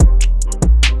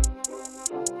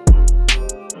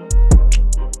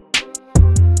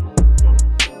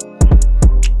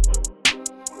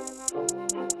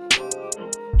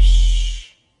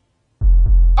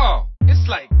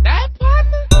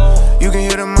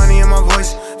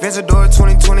Vencedor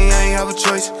 2020, I ain't have a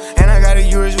choice. And I got a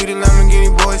Urus with the Lamborghini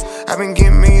boys. I been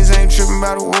getting millions, I ain't tripping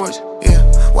about awards. Yeah,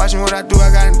 watching what I do, I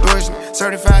got endorsement.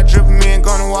 Certified dripping me and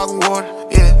gonna walk with water.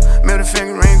 Yeah, middle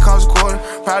finger ring cost a quarter.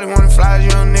 Probably wanna fly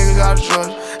young niggas out of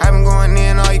Georgia. I been going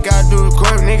in, all you gotta do is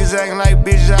record. Niggas acting like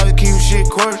bitches, I was keeping shit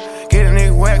quarter. Get a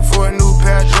nigga whack for a new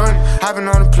pair of Jordan. Hopping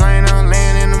on the plane, I'm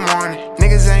laying in the morning.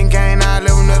 Niggas ain't gang, I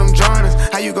level, let them join us.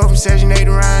 How you go from Section 8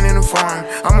 around in the foreign?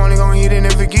 I'm only gonna hit it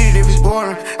and forget it if it's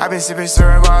boring. I been sipping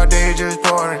syrup all day, just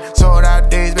pouring. Sold out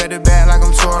days, back to back like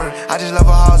I'm touring. I just love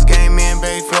a house game, me and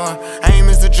Bay Floor. I ain't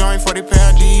missed a joint, 40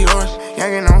 pound Dior's.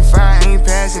 Youngin' on fire, ain't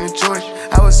passing the torch.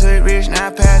 I was hood rich, now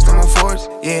I passed on my force.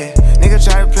 Yeah, nigga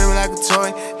try to play me like a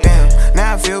toy. Damn,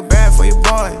 now I feel bad for your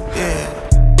boy. Yeah.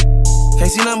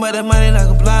 Can't see nothing but that money like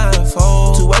a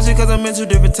blindfold. Too watching cause I'm in 2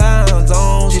 different time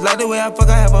zones. She like the way I fuck,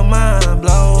 I have her mind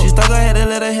blown. She stuck, I had to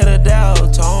let her hit her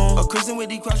dial tone. A Christian with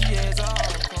these crosses, yeah, it's all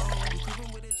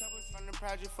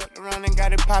Project fucked around and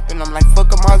got it poppin'. I'm like,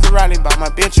 fuck a Maserati, bought my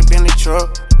bitch a Bentley truck.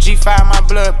 G5 my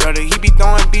blood brother, he be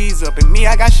throwing bees up. And me,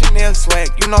 I got Chanel swag,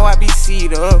 you know I be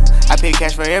seed up. I pay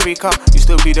cash for every car, you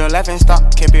still be the laughing stock.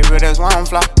 Kept it real, that's why I'm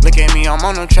flop. Look at me, I'm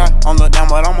on the track. Don't look down,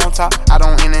 but I'm on top. I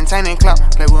don't entertain and clout.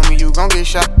 Play with me, you gon' get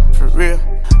shot, for real.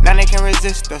 Now they can't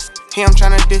resist us. Here I'm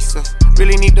tryna diss us.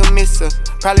 Really need to miss us.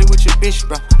 Probably with your bitch,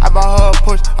 bro. I bought her a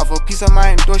Porsche off a piece of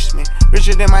my endorsement.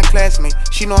 Richer than my classmate.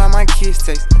 She know how my kids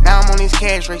taste. Now I'm on this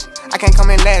cash race. I can't come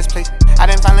in last place. I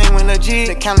done finally went legit.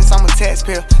 The accountants, I'm a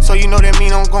taxpayer. So you know that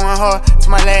mean I'm going hard to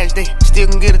my last day. Still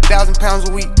can get 1,000 pounds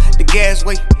a week. The gas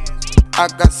weight. I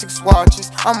got 6 watches.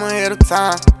 I'm ahead of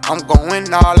time. I'm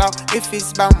going all out if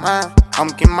it's about mine. I'm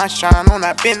getting my shine on.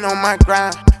 I've been on my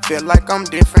grind. Feel like I'm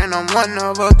different, I'm one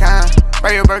of a kind.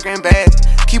 Wear your Birkin bags,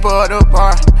 keep her at the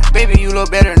bar. Baby, you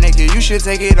look better naked, you should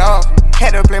take it off.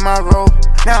 Had to play my role,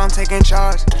 now I'm taking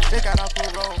charge. They got off the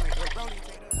road.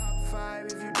 Top 5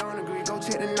 if you don't agree, go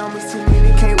check the numbers. Too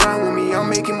many can't run with me. I'm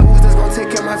making moves that's gonna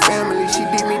take care of my family. She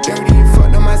did me dirty and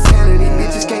fucked up my sanity.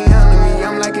 Bitches can't handle me,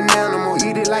 I'm like an animal.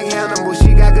 Eat it like Hannibal,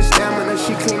 she got good stamina.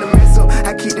 She clean the mess up,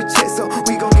 I keep the chest up.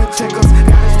 We gon' get checkups,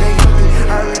 gotta stay healthy.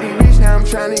 Already rich, now I'm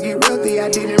trying to get wealthy. I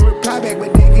didn't reply back,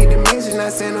 but they get the message.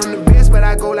 Not saying I'm the best, but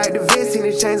I go like the vest. See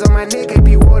the chains on my neck,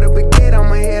 AP water baguette.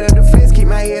 I'm ahead of the fence, keep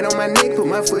my head on my neck. Put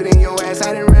my foot in your ass,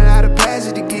 I done ran out of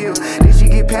passes to give. Then she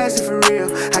get passive for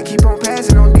real. I keep on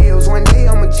passing on deals. One day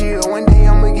I'ma chill, one day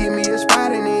I'ma give me a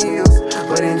spot in the hills.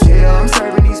 But in jail, I'm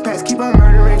serving these packs. Keep on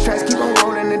murdering tracks, keep on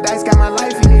rolling the dice. Got my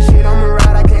life in this shit, I'ma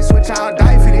ride, I can't switch, I'll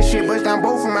die for this shit. Bust down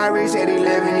both of my wrists at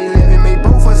 11-11. Made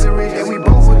both us a rich, that we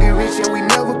both would get rich and we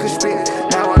never could split.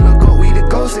 Now I look up, we the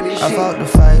ghost of this shit. I fought the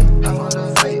fight,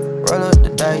 roll up the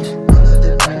dice,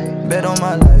 bet on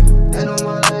my life,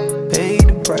 pay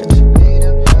the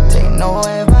price, take no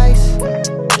advice.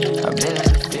 I've been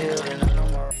in the field and I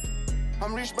know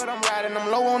I'm rich but I'm riding,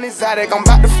 I'm low on exotic. I'm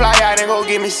about to fly out and go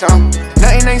get me some.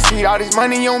 Nothing ain't sweet, all this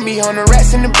money on me. 100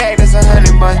 rats in the bag, that's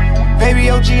 100 bun. Baby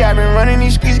OG, I been running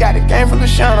these streets, got a game full of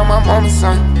shine on my mama's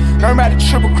son. Learned about the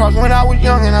triple cross when I was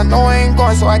young, and I know I ain't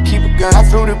going, so I keep a gun. I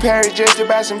flew to Paris just to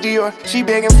buy some Dior. She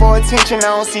begging for attention, I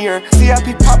don't see her.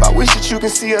 CIP pop, I wish that you can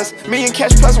see us. Million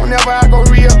cash plus whenever I go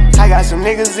real. I got some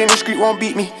niggas in the street won't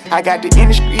beat me. I got the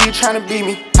industry tryna beat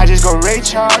me. I just go Ray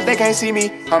Charles, they can't see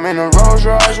me. I'm in a Rolls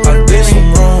Royce with a did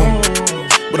some wrong,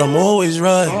 but I'm always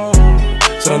right.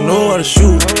 So I know how to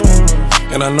shoot,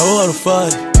 and I know how to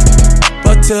fight. If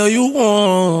I tell you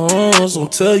once, I'll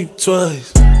tell you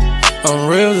twice. I'm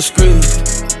real discreet,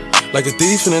 like a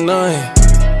thief in the night.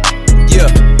 Yeah,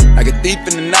 like a thief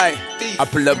in the night. I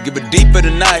pull up, give it deep for the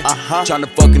night. Tryna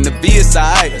fuck in the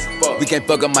VSI. We can't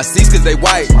fuck up my seats cause they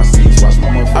white.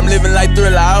 I'm living like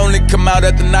Thriller, I only come out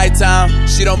at the nighttime.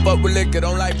 She don't fuck with liquor,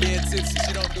 don't like being tipsy.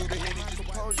 She don't do the Henny.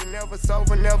 Never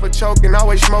sober, never choking,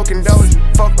 always smoking dozy.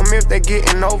 Fuck them if they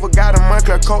getting over. Got a month,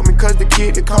 coat me cause the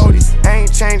kid the coldest. I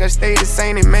ain't changed, I stay the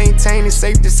same and maintain. It's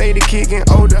safe to say the kid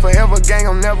getting older. Forever gang,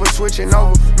 I'm never switching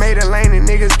over. Made a lane and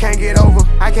niggas can't get over.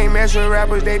 I can't mess with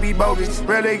rappers, they be bogus.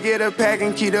 Rather get a pack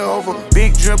and keep it over.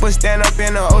 Big dripper stand up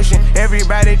in the ocean.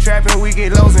 Everybody trapping, we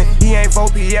get losing. He ain't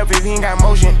 4PF if he ain't got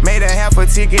motion. Made a half a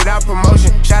ticket out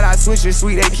promotion. Shout out Switcher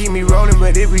Sweet, they keep me rolling.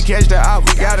 But if we catch the op,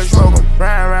 we gotta smoke 'em.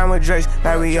 Riding around with Drakes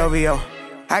like we OVO.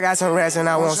 I got some rats and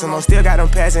I want some more. Still got them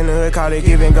pass in the hood, call it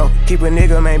give and go. Keep a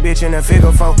nigga, man, bitch in a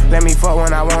figure 4. Let me fuck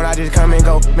when I want, I just come and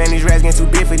go. Man, these rats getting too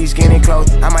big for these skinny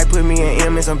clothes. I might put me an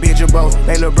M and some bitch or both.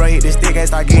 They little bro hit the stick and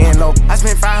start getting low. I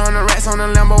spent 500 rats on a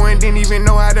Lambo and didn't even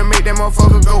know how to make that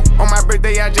motherfucker go. On my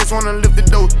birthday, I just wanna lift the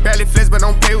dough. Barely flex, but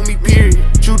don't pay with me, period.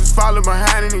 Shooters follow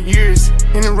behind in the years.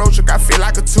 In the road truck, I feel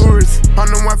like a tourist. I'm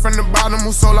the one from the bottom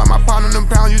who sold out my pound on them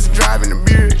pounds, used to drive in the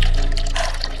beard.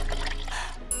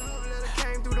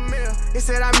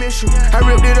 said I miss you. I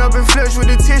ripped it up and flushed with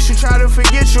the tissue. Try to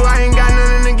forget you. I ain't got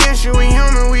nothing against you. We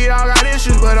human, we all got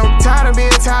issues. But I'm tired of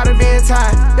being tired.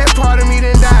 That part of me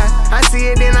done died. I see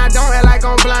it, then I don't act like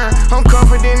I'm blind. I'm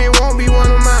confident it won't be one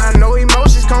of mine. I know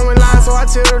emotions come with lies, so I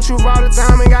tell the truth all the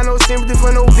time. Ain't got no sympathy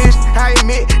for no bitch. I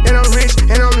admit that I'm rich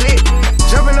and I'm lit.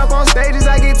 Jumping up on stages,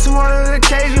 I get 200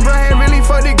 occasions. Bro, had really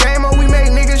fucked the game up. We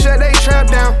make niggas shut they trap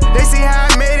down. They see how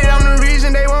I made it, I'm the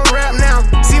reason they won't rap now.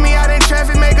 See me out in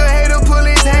traffic, make a hater pull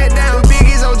his hat down. The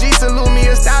biggest OG salute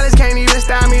me, a stylist can't even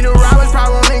style me. The robbers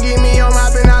probably wanna get me on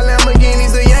mopping out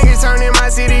Lamborghinis. The youngest turn in my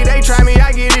city, they try me,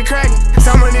 I get it cracking.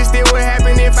 Some of this still would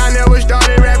happen if I never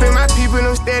started rapping. My people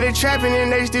them steady trapping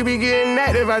and they still be getting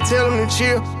active. I tell them to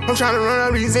chill, I'm trying to run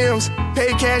up these M's.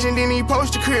 Pay cash and then he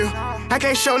post the crib. I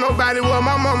can't show nobody where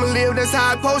my mama live, that's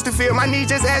how I supposed to feel. My niece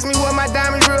just asked me what my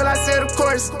diamonds real, I said of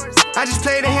course. I just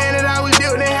played the hand that I was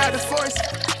dealt, they had to force.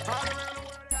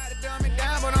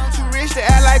 But I'm too rich to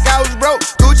act like I was broke.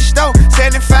 Gucci store,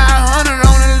 7,500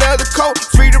 on a leather coat.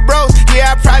 Free the bros,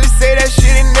 yeah, I probably say that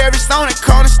shit in every stone at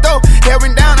corner store. Held me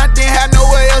down, I didn't have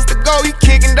nowhere else to go. He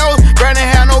kicking those, girl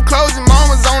didn't have no clothes and mom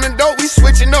was on the dope. We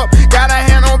switching up, got our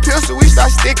hand on pistol, we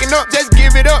start sticking up. Just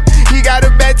give it up, he got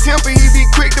a bad temper, he be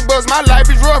quick to bust. My life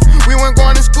is rough, we weren't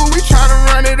going to school, we tryna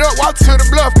run it up. Walk to the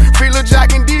bluff, free Lil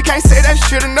Jock and D, can't say that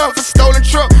shit enough. A stolen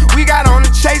truck, we got on the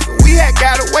chase, but we had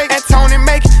got away. And Tony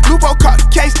make it, Lupo caught the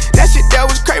case. That shit that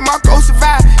was crazy, Marco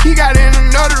survived. He got in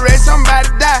another race, somebody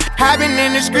died. I been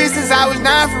in the streets since I was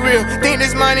 9 for real. Think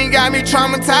this money got me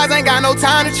traumatized, ain't got no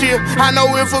time to chill. I know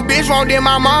if a bitch won't, then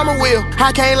my mama will.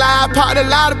 I can't lie, I popped a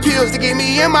lot of pills to get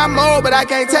me in my mode, but I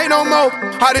can't take no more.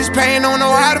 All this pain, don't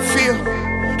know how to feel.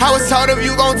 I was told if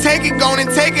you gon' take it, gon' and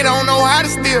take it, don't know how to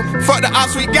steal. Fuck the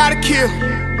ops, we gotta kill.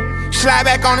 Slide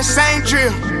back on the same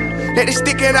drill. Let it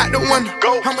stick it out the window.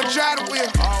 Go. I'ma try the wheel.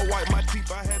 All white, my teeth,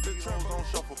 I had the trends on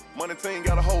shuffle. Money thing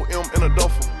got a whole M in a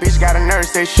duffel. Bitch got a nurse,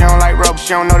 say she don't like rubber. She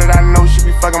don't know that I know she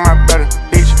be fucking my brother.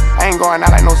 Bitch, I ain't going out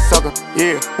like no sucker.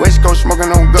 Yeah, West Coast smoking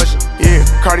on Gusher. Yeah,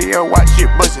 Cartier watch shit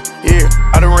bustin'. Yeah,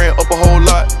 I done ran up a whole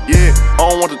lot. Yeah, I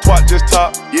don't want the twat, just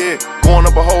top. Yeah, going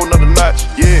up a whole nother notch.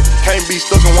 Yeah, can't be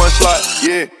stuck in one slot.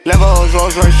 Yeah, Level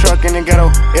Rolls Royce truck in the ghetto.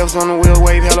 F's on the wheel,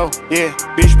 wave hello. Yeah,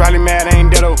 bitch probably mad, I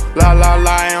ain't deado. La la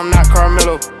la, I'm not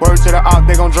Carmelo. Word to the op,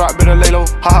 they gon' drop, better lay low.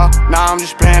 Haha, nah, I'm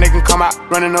just playing, they can come out.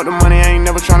 Running up the money, I ain't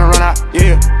never tryna run out.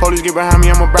 Yeah, police get behind me,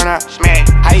 I'ma burn out. Smash,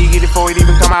 how you get it before it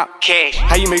even come out? Cash,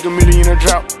 how you make $1 million in a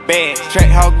drought? Bad, track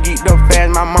hog geeked up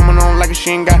fast. My mama don't like it, she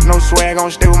ain't got no swag.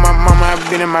 Gon' stay with my mama, I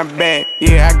been in my bag.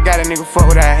 Yeah, I got a nigga, fuck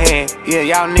what I had. Yeah,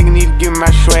 y'all niggas need to give me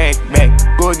my swag back.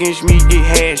 Go against me, get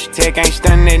hashtag. Ain't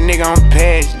stunning that nigga, I'm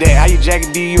past that. How you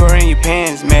jacket D, you are in your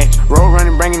pants match. Road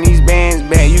running, bringing these bands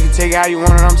back. You can take it how you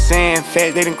want it, I'm saying.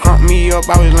 Fast, they done crump me up,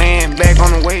 I was laying back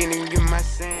on the way, nigga, give me my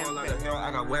sand.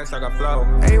 I got wax, I got flow.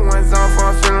 A1's on for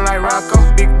I'm feeling like Rocco.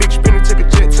 Big spinner, took a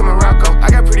jet to Morocco. I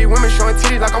got pretty women showing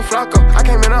titties like I'm Flocko. I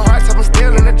came in a hard top, I'm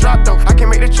still in the drop though. I can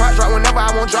make the chart drop whenever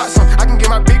I want drop some. I can get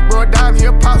my big bro a dime,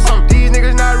 he'll pop some. These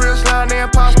niggas not real slime, they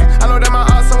imposter. I know that my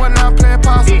awesome when I'm playing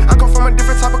possum. I come from a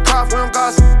different type of cough, we don't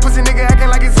gossip. Pussy nigga acting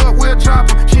like it's up, we'll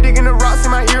drop him. She digging the rocks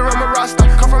in my ear, I'm a roster.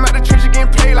 Come from out the trench, getting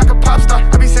played like a pop star.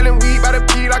 I be selling weed by the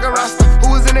P like a roster.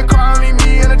 Who was in the car, only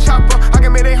me and a chopper. I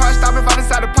can make they heart stop if I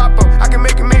decide to pop up. I can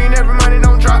make $1 million every money,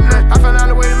 don't drop none. I found out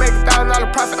a way to make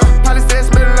 $1,000 profit. Probably said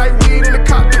smelling like weed in the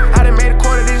cockpit. I done made a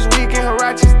quarter this week in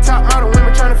Harachis. Top model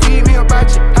women tryna feed me about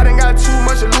you. I done got too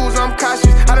much to lose, I'm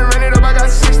cautious. I done ran it up, I got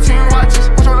 16 watches.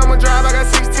 Which one I'ma drive, I got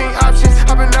 16 options.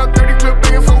 Hopping out 30 clip,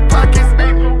 bringing 4 pockets.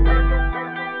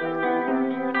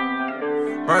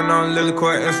 Running on Lily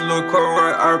Court, it's a little court,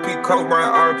 run RP coat,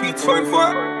 run RP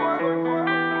 24.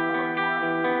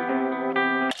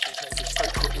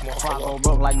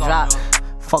 Broke like Jock,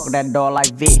 fuck with that door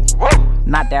like Vic.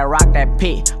 Not that rock, that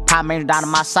pit. Pop me down in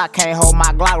my sock, can't hold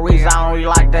my Glock. Reason I don't really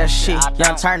like that shit.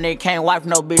 Young turn nigga can't wipe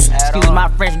no bitch. Excuse my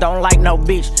French, don't like no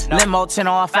bitch. Limo 10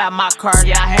 on 5, my car,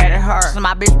 yeah, I had it hurt. So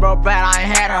my bitch broke bad, I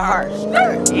ain't had it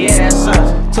hurt. Yeah, that's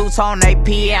us. Two-tone AP,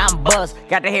 yeah, I'm bust.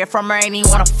 Got to hear from her, ain't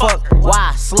even wanna fuck.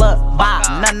 Why? Slut,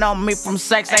 bop. Nothing on me from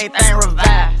sex, everything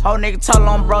revived. Whole nigga told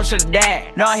on bro, should've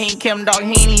died. No, he ain't Kim, dog, he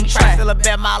ain't even try. Still a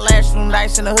bet my last room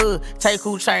nice in the hood. Take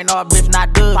who chain, no, bitch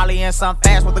not good. Probably in some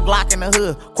fast with a Glock in the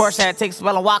hood. Course had to take a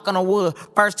spell and walk on the wood.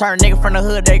 First turn nigga from the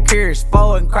hood, they curious.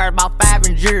 4 and cars about 5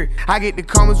 in jury. I get the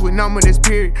comments with number this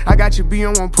period. I got your B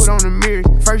on one, put on the mirrors.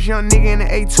 First young nigga in the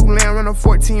A2 land, run up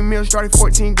 14 mil, started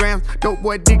 14 grams. Dope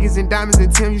boy Dickies and diamonds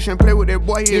and Tim. You shouldn't play with that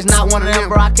boy, he's not one of them,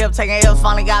 bro. I kept taking L's,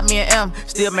 finally got me an M.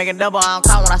 Still making double, I don't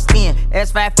count when I spin.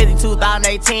 S550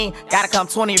 2018, gotta come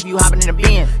 20 if you hopping in the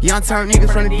bin. Young turn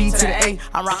niggas from the D to the A.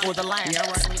 I'm rocking with the line. Yeah, I'm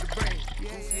rocking with the brain.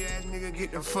 Goofy ass nigga,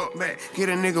 get the fuck back. Get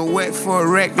a nigga wet for a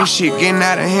wreck. This shit getting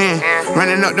out of hand.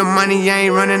 Running up the money, you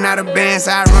ain't running out of bands.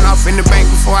 I run off in the bank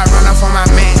before I run off on my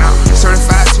man.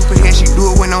 Certified superhead, she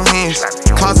do it with no hands.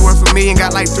 Closet worth $1 million,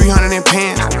 got like 300 in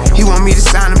pants. He want me to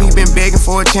sign him, he been begging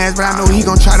for a chance, but I know he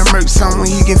gon' try to murk something when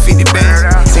he get 50 bands.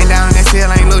 Sitting down in that cell,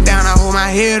 I ain't look down, I hold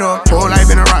my head up. Whole life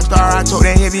been a rock star, I told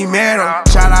that heavy metal.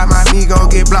 Shout out my amigo,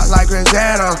 get blocked like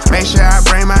Rosetta. Make sure I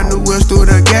bring my new wheels through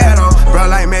the ghetto.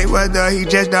 Bro like Mayweather, he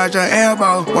just dodged your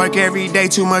elbow. Work every day,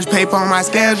 too much paper on my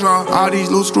schedule. All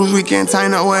these loose screws we can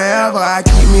tighten up wherever. I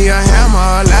keep me a hammer,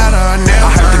 a ladder, never.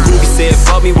 I heard the goofy said,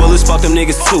 fuck me, well let's fuck them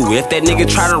niggas too. If that nigga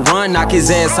try to run, knock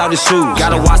his ass out his shoes.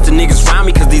 Gotta watch the niggas round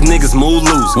me, cause these niggas move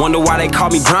loose. Wonder why they call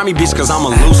me grimy, bitch, cause I'm a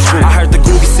loose screw. I heard the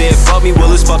goofy said, fuck me, well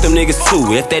let's fuck them niggas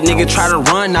too. If that nigga try to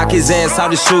run, knock his ass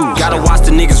out his shoes. Gotta watch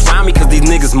the niggas round me, cause these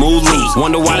niggas move loose.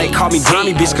 Wonder why they call me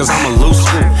grimy, bitch, cause I'm a loose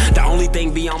screw. The only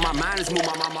thing be on my mind is move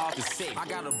my mama off the sick. I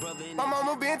got a brother in my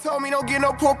mama been told me don't get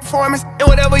no poor performance. And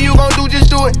whatever you gon' do, just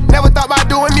do it. Never thought about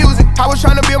doing music. I was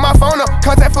trying to build my phone up.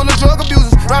 Contact full of drug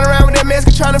abusers. Run around with that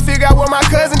mask trying to figure out what my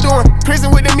cousin doing.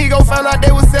 Prison with the Migo, found out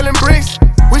they was selling bricks.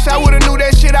 Wish I would've knew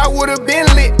that shit, I would've been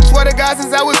lit. Swear to God,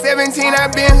 since I was 17, I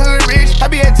been hood rich. I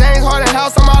be at James Harden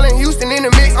house, I'm all in Houston in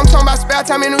the mix. I'm talking about spare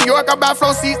time in New York, I buy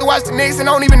flow seats to watch the Knicks and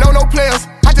don't even know no players.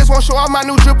 I just wanna show off my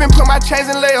new drip and put my chains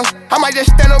in layers. I might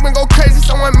just stand up and go crazy,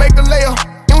 someone make the layup.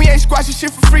 And we ain't squashing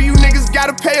shit for free, you niggas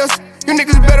gotta pay us. You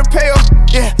niggas better pay up,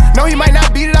 yeah. No, he might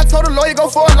not beat it, I told the lawyer go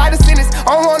for a lighter sentence.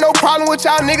 I don't want no problem with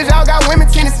y'all niggas, y'all got women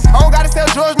tendencies. I don't gotta sell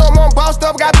drugs no more, I'm bossed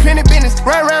up, got plenty business.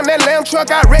 Run around that lamb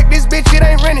truck, I wreck this bitch, it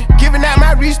ain't renting. Giving out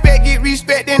my respect, get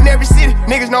respect in every city.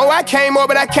 Niggas know I came up,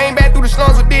 but I came back through the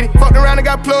slums of Diddy. Fucked around and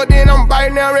got plugged in, I'm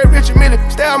biting now, Red Richard Miller.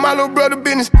 Stay out my little brother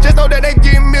business, just know that they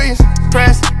getting millions.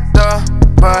 Press the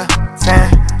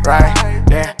button right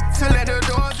there to let the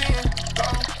doors in.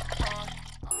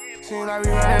 Seems like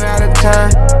we running out of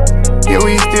time. Yeah,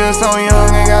 we still so young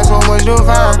and got so much to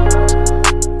find.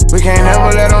 We can't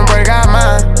never let them break our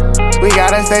mind. We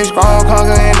gotta stay strong,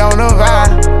 conquer and don't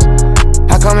divide.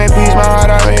 I come in peace, my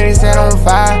heart already set on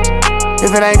fire.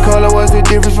 If it ain't color, what's the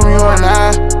difference from you and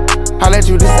I? I'll let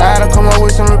you decide, I'll come up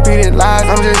with some repeated lies.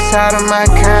 I'm just tired of my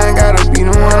kind, gotta be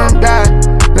the one I'm dying.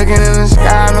 Looking in the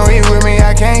sky, I know you with me,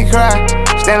 I can't cry.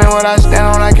 Standing what I stand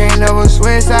on, I can't never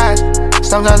switch sides.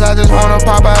 Sometimes I just wanna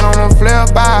pop out on a flip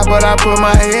by, but I put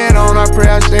my head on, I pray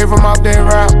I stay from off that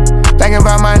route. Thinking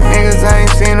about my niggas, I ain't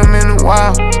seen them in a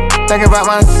while. Thinking about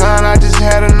my son, I just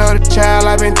had another child.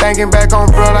 I been thinking back on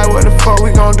bro, like what the fuck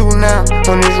we gon' do now?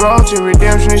 On this road to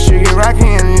redemption, this shit get rocky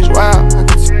and it's wild.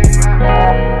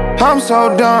 I'm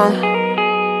so dumb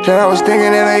that I was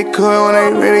thinking that they could when they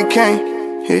really can't.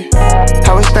 Yeah.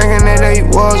 I was thinking that they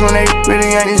was when they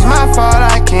really ain't. It's my fault,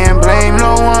 I can't blame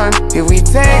no one. If we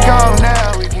take off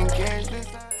now, we can catch the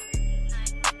sun.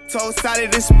 Told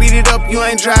Solid to speed it up, you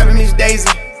ain't driving Miss Daisy.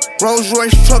 Rolls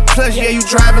Royce truck plus, yeah, you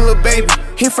driving little baby.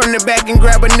 Hit from the back and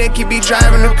grab her neck, you be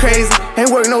driving her crazy.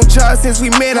 Ain't worked no job since we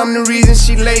met, I'm the reason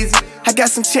she lazy. I got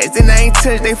some checks that I ain't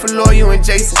touched, they for Loyal and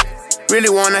Jason.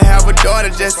 Really wanna have a daughter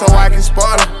just so I can spoil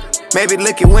her. Maybe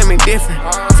look at women different.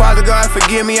 Father God,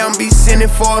 forgive me, I'm be sinning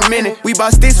for a minute. We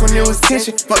bought sticks when it was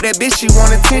tension. Fuck that bitch, she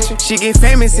want attention. She get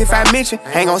famous if I mention.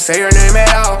 Ain't gon' say her name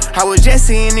at all. I was just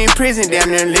sitting in prison, damn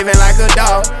near living like a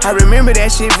dog. I remember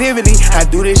that shit vividly. I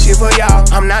do this shit for y'all.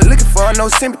 I'm not looking for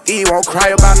no sympathy, won't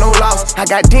cry about no loss. I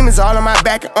got demons all on my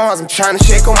back and arms, I'm trying to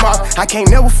shake them off. I can't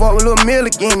never fuck with Lil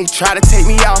Mill again, he try to take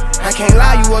me out. I can't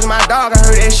lie, you was my dog, I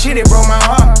heard that shit, it broke my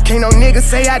heart. Can't no nigga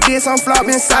say I did some flaw,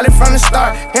 been solid from the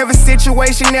start. Every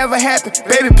situation never happened,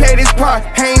 baby play this part.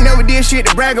 I ain't never did shit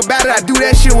to brag about it, I do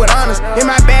that shit with honors. In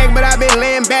my bag, but I been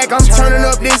laying back, I'm turning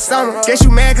up this summer. Guess you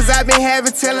mad cause I been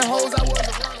having telling hoes I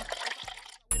wasn't running.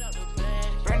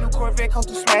 Brand new Corvette come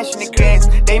through smashing the gas.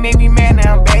 They made me mad,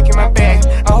 now I'm back in my bag.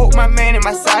 I hope my man in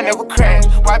my side never crash.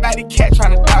 Why by the cat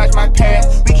trying to dodge my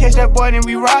path? We catch that boy then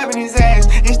we robbing his ass.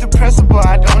 It's the principle,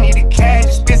 I don't need the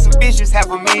cash. Expensive bitches, half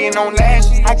 $1 million on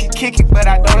lashes. I can kick it, but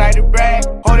I don't like to brag.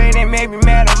 Oh, they done made me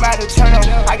mad, I'm about to turn up.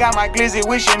 I got my glizzy,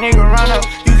 wish a nigga run up.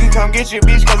 You can come get your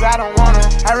bitch, cause I don't want her.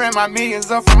 I ran my millions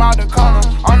up from out the corner.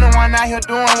 I'm the one out here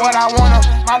doing what I wanna.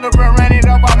 My little bro ran it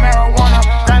up on marijuana.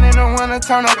 Grind in the winter,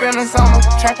 turn up in the summer.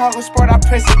 Track off with sport, I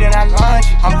press it, then I launch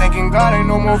it. I'm thinking God ain't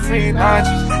no more free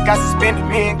lunches. Got suspended,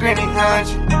 me and Glenny hunch.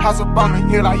 House up on the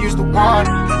hill, I used to want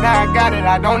it. Now I got it,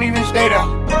 I don't even stay there.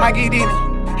 I get in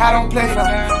it, I don't play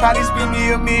fair. Probably spend me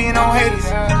 $1 million on haters.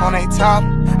 On they top,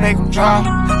 make them drop.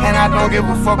 And I don't give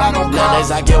a fuck about no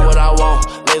nowadays I get what I want.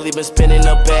 Lately been spinning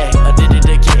the bag. Addicted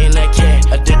to getting that cash.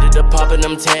 Addicted to popping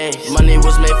them tags. Money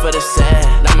was made for the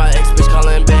sad. Now my ex bitch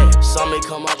calling back. Saw me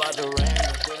come up out the rain.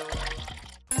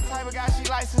 type of guy, she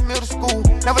like since middle school.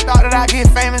 Never thought that I'd get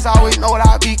famous, always know that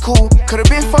I'd be cool. Could've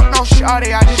been fucked no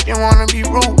shawty, I just didn't wanna be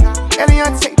rude.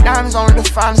 Alien take diamonds, only the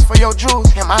finest for your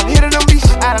jewels. And my hitter them be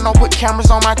shot, I don't put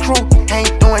cameras on my crew. Ain't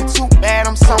doing too bad,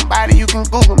 I'm somebody you can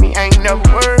Google me. Ain't never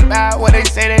worried about what they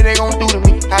say that they gon' do to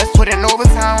me. I just put in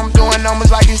overtime, I'm doing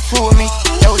numbers like it's two of me.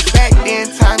 That was back then,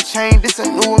 time changed, this a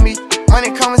new of me.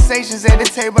 Money conversations at the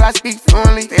table, I speak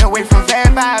fluently. Stay away from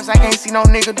bad vibes, I can't see no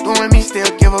nigga doing me. Still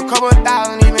give a couple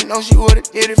 $1,000, even though she would've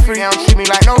did it free. They don't treat me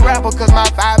like no rapper, cause my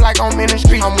vibe like on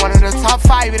ministry. I'm one of the top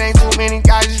 5, it ain't too many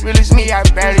guys, it's really me. I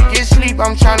barely get sleep,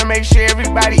 I'm tryna make sure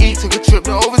everybody eat. Took a trip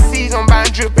to overseas, I'm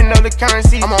buying drippin' other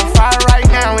currency. I'm on fire right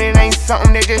now, and it ain't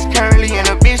something that just currently. And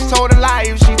a bitch told a lie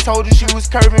if she told you she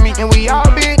was curving me. And we all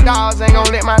big dogs, ain't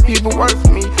gon' let my people work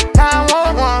for me.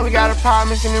 911, we got a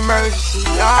problem, it's an emergency.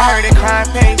 I heard it crime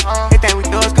pay. They think we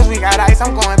thugs cause we got ice,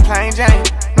 I'm going plain Jane.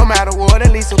 No matter what,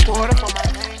 at least a quarter for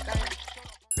my main thing.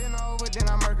 Been over, then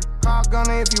I murder. Call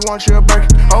Gunner if you want you a Birkin.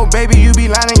 Oh baby, you be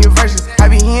lying your verses. I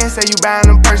be here and say you buying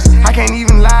them purses. I can't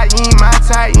even lie, you ain't my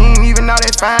type, you ain't even know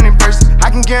that fine in person. I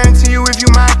can guarantee you if you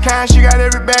my kind, she got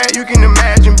every bag you can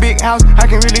imagine. Big house, I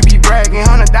can really be bragging.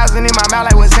 100,000 in my mouth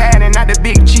like what's happening. Not the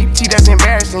big cheap tea that's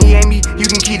embarrassing. He ain't me, you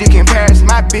can keep the comparison.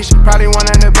 My bitch probably one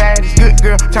of the baddest. Good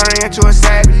girl, turning into a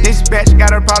savage. This bitch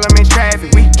got a problem in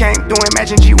traffic. We can't do it,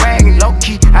 matching G-Wagon. Low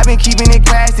key, I been keeping it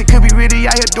classy. Could be really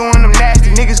out here doing them nasty.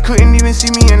 Niggas couldn't even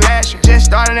see me in last year. Just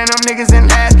started and them niggas in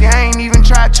asking. I ain't even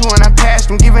tried to and I passed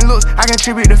them. Giving looks, I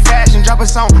contribute to fashion. Drop a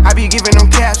song, I be giving them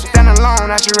captions. Stand alone,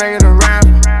 not your regular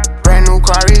rapper. Brand new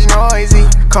car is noisy.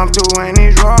 Come through and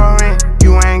it's roaring.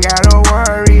 You ain't gotta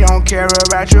worry, don't care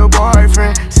about your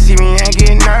boyfriend. See me and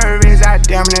get nervous, I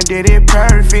damn near did it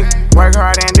perfect. Work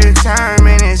hard and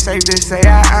determined, it's safe to say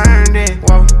I earned it.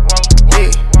 Whoa,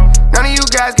 yeah. None of you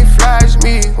guys can flash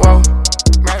me. Whoa,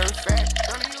 matter of fact,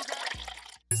 none of you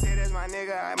guys say that's my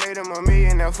nigga, I made him $1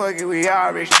 million, now fuck it, we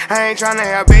all rich. I ain't tryna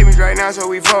have babies right now, so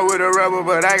we fuck with a rubber,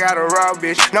 but I got a raw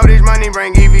bitch. Know this money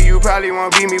bring Evie, you probably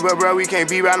won't beat me, but bro, we can't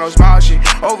be by no small shit.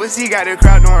 Overseas got the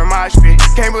crowd doing mosh pit.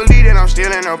 Can't believe that I'm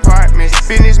still in apartments.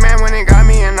 Businessman went and got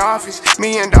me in office. $1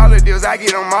 million deals, I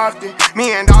get them often. $1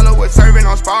 million was serving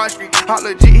on Spar Street. All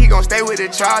legit, he gon' stay with the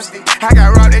chopstick. I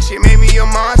got robbed, that shit made me a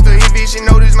monster. He bitch, she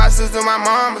noticed my sister, my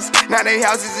mamas. Now they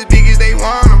houses as big as they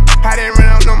want them. I didn't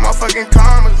run up no motherfucking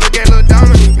commas. Look at Lil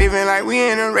Donna. Living like we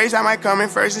in a race, I might come in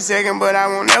first and second, but I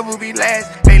won't ever be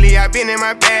last. Lately I been in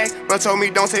my bag, bro told me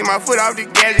don't take my foot off the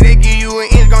gas. They give you an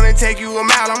inch, gonna take you a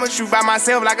mile. I'ma shoot by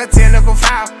myself like a technical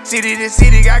foul. City to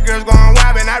city, got girls going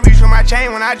wild, and I reach for my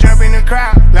chain when I jump in the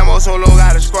crowd. Lambo Solo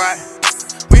got a squad.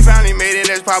 We finally made it,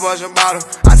 let's pop us a bottle.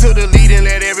 I took the lead and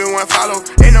let everyone follow.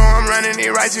 They know I'm running it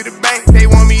right to the bank. They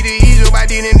want me to ease up, I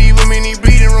didn't leave them in the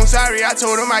breathing room. Sorry, I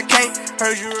told them I can't.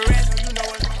 Heard you a rat, so you know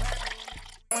what's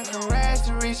went from rags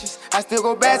to riches, I still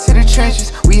go back to the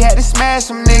trenches. We had to smash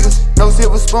some niggas. No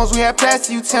silver spoons, we had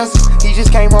plastic utensils. He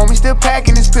just came home, he still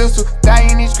packing his pistol.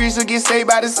 Die in these streets or get saved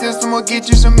by the system or get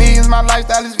you some millions. My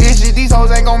lifestyle is vicious. These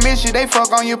hoes ain't gon' miss you. They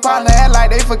fuck on your partner, act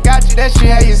like they forgot you. That shit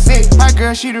had you sick. My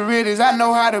girl, she the realest. I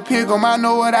know how to pick 'em. I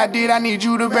know what I did. I need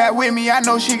you to back with me. I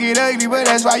know she get ugly, but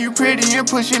that's why you pretty and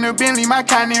pushing a Bentley. My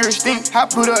kind of stink. I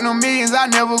put up no millions. I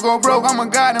never go broke. I'm a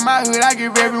god in my hood. I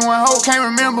give everyone hope. Can't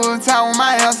remember a time when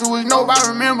my answer was nope. I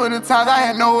remember the times I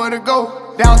had nowhere to go.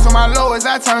 Down to my lowest,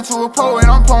 I turned to a poet.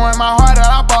 I'm pouring my heart out.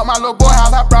 I bought my little boy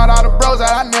house. I brought all the bros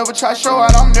out. I never try show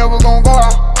out. I'm never gonna go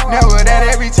out. Never that.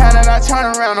 Every time that I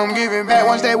turn around, I'm giving back.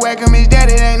 Once they whack him, his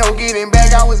daddy, it ain't no getting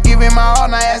back. I was giving my all,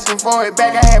 not asking for it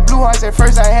back. I had blue hearts at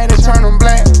first, I had to turn them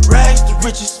black. Rags to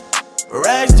riches,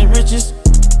 rags to riches,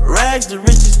 rags to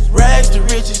riches, rags to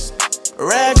riches,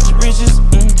 rags to riches,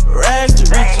 rags to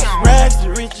riches, rags to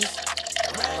riches.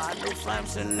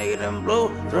 Flames and nigga them blue.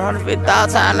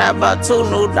 350,000 times that about 2.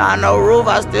 New down, no roof.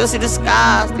 I still see the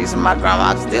skies. These are my grandma,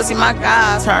 I can still see my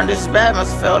guys. Turned this bad,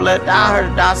 must felt let down.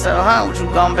 Heard it down 700. What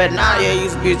you gon' bet now? Yeah,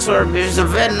 used to be a tour, bitch, a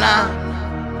vet now.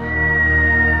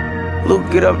 Luke,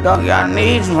 get up, dog, I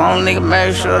need you. Only nigga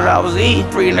made sure that I was eating.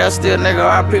 Free nails, still nigga,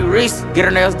 RP Reese. Get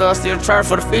her nails done, still charge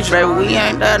for the feature. Baby, we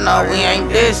ain't that, no, we ain't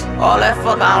this. All that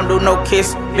fuck, I don't do no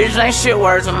kiss. Bitch ain't shit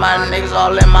words of my niggas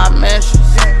all in my mentions.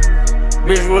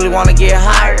 Bitch really wanna get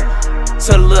higher.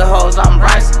 To the little hoes, I'm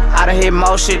Bryson. I done hit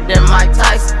more shit than Mike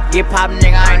Tyson. Get poppin',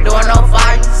 nigga, I ain't doing no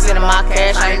fight. Sending my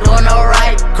cash, I ain't doing no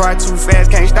right. Car too fast,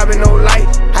 can't stop at no light.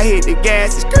 I hit the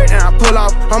gas, it's great, and I pull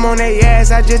off. I'm on that ass,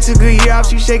 I just took a year off.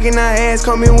 She shaking her ass,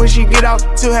 come in when she get out.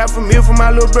 Took $500,000 for my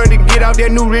little brother to get out.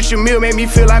 That new Richard Mille made me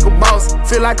feel like a boss.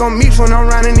 Feel like I'm Meech when I'm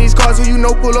riding these cars. Who you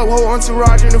know pull up whole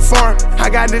entourage in the farm.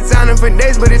 I got designing for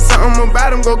days, but it's something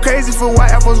about them. Go crazy for white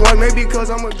Air Force One, maybe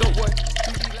cause I'm a dope boy.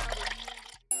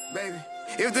 Baby.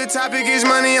 If the topic is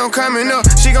money, I'm coming up.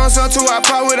 She gon' sell to our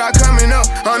part without coming up.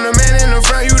 I'm the man in the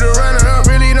front, you the runner up.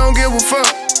 Really don't give a fuck.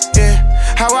 Yeah.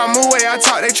 How I move, way I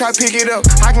talk, they try pick it up.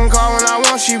 I can call when I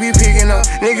want, she be picking up.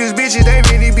 Niggas bitches, they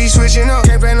really be switching up.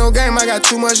 Can't play no game, I got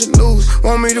too much to lose.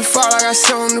 Want me to fall, I got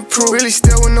something to prove. Really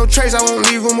still with no trace, I won't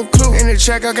leave them a clue. In the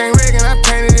check, I can't rig and I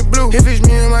painted it blue. If it's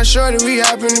me and my shorty, we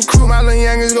hop in the crew. My little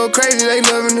youngins go crazy, they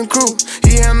loving the crew.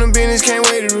 He handle business, can't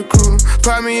wait to recruit him.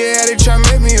 Pop me, yeah, they try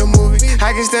make me a movie.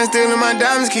 I can stand still and my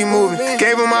diamonds keep moving.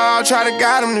 Gave him my all, try to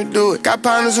guide him to do it. Got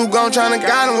partners who gon' tryna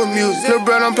guide him with music. Lil'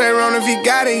 bro don't play around, if he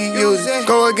got it, he use it.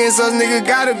 Go against us, nigga,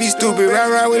 gotta be stupid.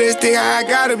 Ride with that stick, I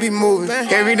gotta be moving.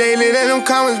 Every day, let them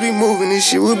comments be moving. This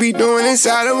shit we be doing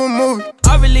inside of a movie.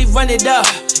 I really run it up,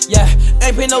 yeah.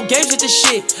 Ain't play no games with this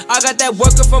shit. I got that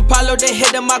worker from Palo, they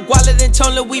hit on my guala, then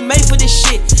told her we made for this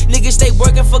shit. Niggas stay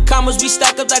working for commas, we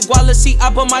stack up that guala. See,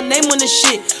 I put my name on this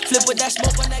shit. Flip with that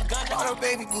smoke on that gun. All the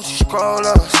baby Gucci scroll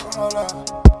up.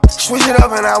 Switch it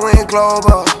up and I went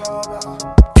global.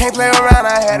 Can't play around,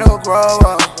 I had to grow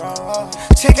up.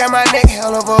 Check out my neck,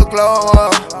 hell of a glow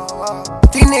up.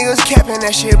 These niggas capping,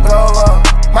 that shit blow up.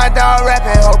 My dog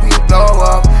rapping, hope he blow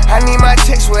up. I need my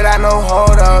checks without no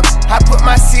hold ups. I put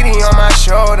my city on my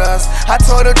shoulders. I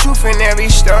told the truth in every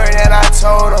story that I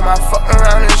told them. I fucked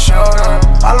around and showed them.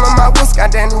 All of my whips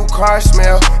got that new car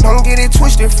smell. Don't get it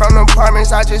twisted from the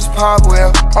apartments, I just pop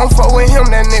well. Don't fuck with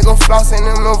him, that nigga flossing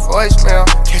him no voicemail.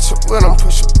 Catch up with him,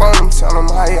 push up on him, tell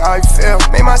him how I feel.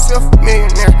 Made myself a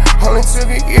millionaire, only took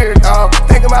a year, dawg.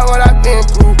 Think about what I've been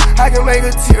through, I can make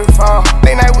a tear fall.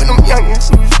 Late night with them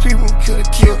youngins, who was people who could've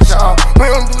killed y'all. We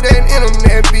don't do that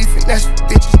internet beef, and that's what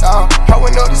bitches dawg. I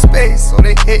went up to space, so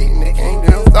they hate and they can't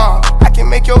live dawg. I can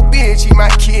make your bitch eat my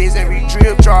kids every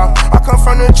drip drop. I come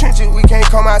from the trenches, we can't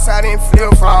come outside in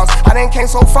flip flops. I done came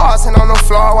so far, sitting on the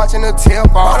floor watching the tail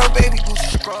ball. All the baby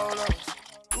Gucci scroll up.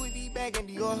 And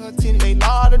Dior her titty, they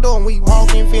lock the door and we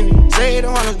walk infinity. Say the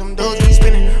hundreds, them doors be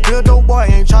spinning. Real dope boy,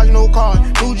 ain't charging no car.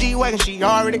 New G-Wagon, she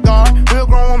already got. Real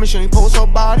grown woman, she ain't post her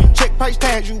body. Check price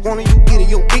tags, you want it, you get it.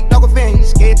 Yo, big dog a fan, he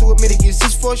scared to admit it. Get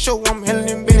 6 for a show, I'm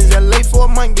handling business. LA for a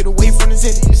month, get away from the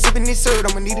city. Sipping this syrup,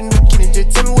 I'ma need a new kitty.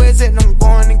 Just tell me where it's at and I'm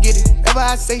going to get it. Ever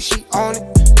I say she on it.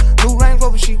 New Range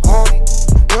Rover, she on it.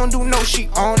 We don't do no, she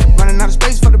on it. Running out of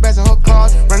space for the best of her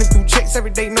cars. Running through checks every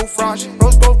day, no fraud.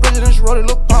 Rose gold president, she wrote it,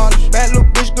 look polished. Bad little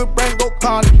bitch, good brain, go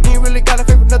college. Ain't really got a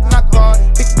favor, nothing I got.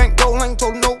 Big bank, gold, I ain't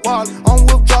told no wallet. On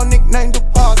withdraw, nickname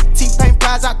deposit. T-Pain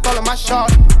prize, I call her my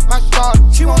shot. My shot.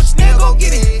 She want Chanel, go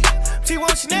get it. She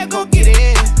want Chanel, go get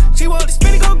it. She want the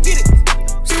spinny, go get it.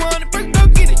 She want the brick, go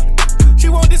get it. She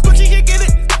want this Gucci, she get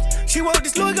it. She want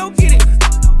this Louis, go get it.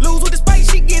 Lose with the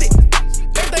spice, she get it.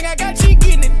 Everything I got, she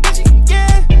getting it.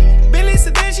 Yeah, Billy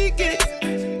Sedan, she get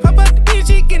it. How about the bitch,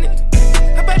 she get it.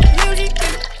 How about the hill, she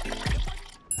get it.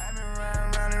 I've been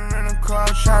round and run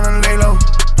across, tryna lay low.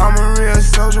 I'm a real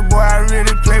soldier, boy, I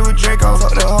really play with Draco.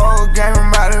 Fuck the whole game,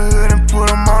 I'm out the hood and put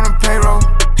him on the payroll.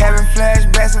 Having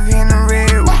flashbacks of hitting the red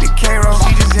with the K-Roll.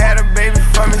 She just had a baby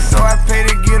for me, so I paid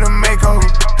to get a makeover.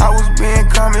 I was being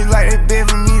comments like they bid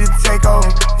for me to take over.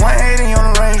 180 on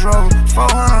the Range Rover,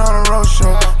 400 on the road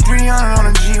show, 300 on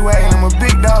the G-Wagon. I'm a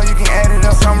big dog, you can add it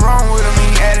up. Something wrong with them, he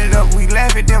add it up. We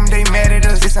laugh at them, they mad at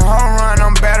us. It's a home run,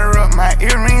 I'm batter up. My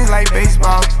earrings like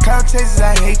baseball. Cloud chasers,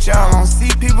 I hate y'all. I don't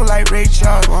see people like Ray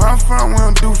Charles. Where I'm from, we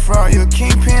don't do fraud. You a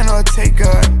kingpin or a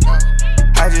taker.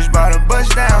 I just bought a bus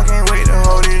down, can't wait to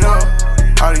hold it up.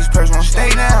 All these perks won't stay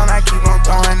down, I keep on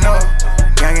throwing up.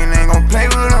 Youngin' ain't gon' play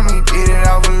with him, he did it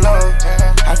out of love.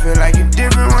 I feel like it's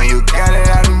different when you got it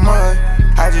out of mud.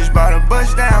 I just bought a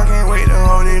bus down, can't wait to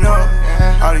hold it up.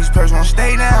 All these perks won't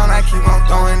stay down, I keep on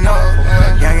throwing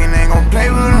up. Youngin' ain't gon' play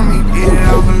with him, he did it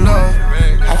out of love.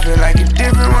 I feel like it's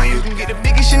different when you can get the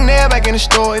biggest Chanel back in the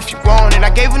store if you want it. I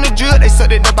gave him the drill, they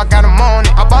sucked it up, I got him on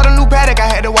it. I bought a new Patek, I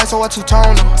had the white, so I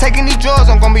two-toned them. Taking these drugs,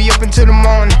 I'm gon' be up until the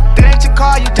morning. That ain't your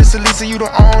car, you just a Lisa, you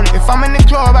don't own it. If I'm in the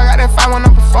club, I got that fine when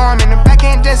I'm performing. The back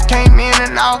end just came in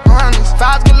and all honest.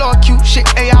 Vibes galore, cute shit,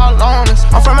 they all on us.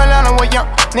 I'm from Atlanta where young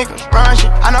niggas run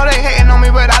shit. I know they hating on me,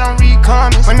 but I don't read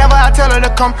comments. Whenever I tell her to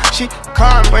come, she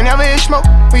come. Whenever it's smoke,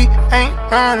 we ain't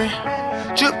running.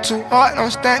 Drip too hard, don't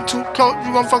stand too close.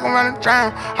 You gon' fuck around and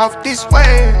drown. Off this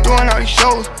way, doing all these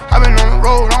shows. I been on the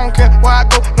road, I don't care where I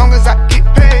go, long as I get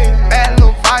paid. Bad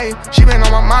little vibe, she been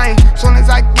on my mind. Soon as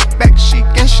I get back, she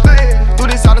can slay. Do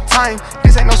this all the time,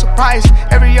 this ain't no surprise.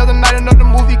 Every other night, another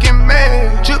movie get made.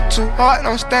 Drip too hard,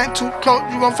 don't stand too close.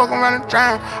 You gon' fuck around and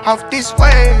drown. Off this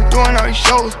way, doing all these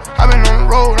shows. I been on the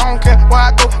road, I don't care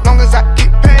where I go, long as I get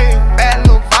paid. Bad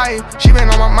little vibe, she been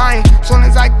on my mind. Soon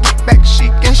as I get back, she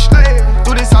can slay.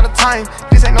 Do this all the time,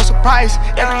 this ain't no surprise.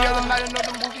 Every other night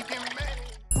another movie get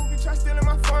made.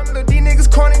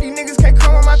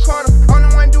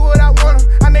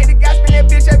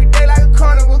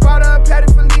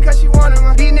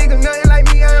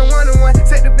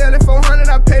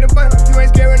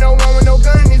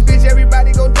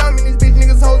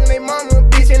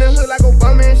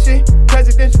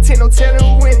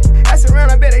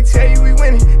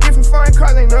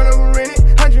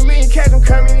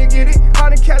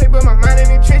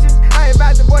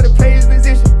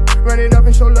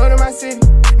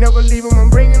 never leave them, I'm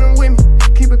bringing them with me.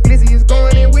 Keep it glizzy, it's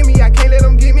going in with me. I can't let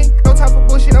them get me. No time for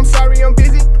bullshit, I'm sorry, I'm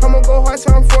busy. I'ma go hard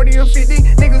till I'm 40 or 50.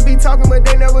 Niggas be talking, but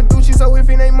they never do shit. So if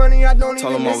it ain't money, I don't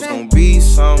Told even him I was listen. gon' be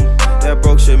something. That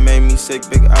broke shit made me sick,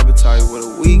 big appetite with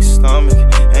a weak stomach.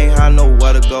 Ain't had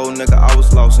nowhere to go, nigga, I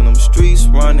was lost in them streets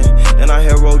running. Then I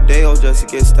hit Rodeo just to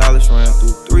get stylish, ran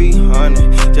through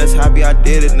 300. Just happy I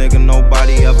did it, nigga,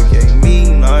 nobody ever gave me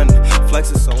none.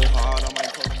 Flexing so hard, I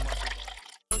might call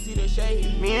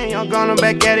Me and Young gone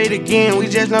back at it again. We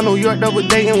just know New York double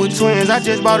dating with twins. I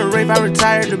just bought a Wraith, I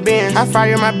retired the Benz. I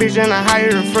fired my bitch and I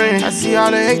hired a friend. I see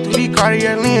all the hate through these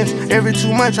Cartier lens. Every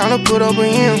 2 months tryna put up a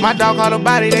end. My dog caught a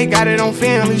body, they got it on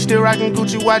film. He still rockin'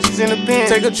 Gucci watches in the pen.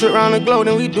 Take a trip around the globe,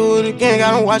 then we do it again.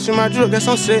 Got him watching my drip, that's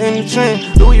I'm setting the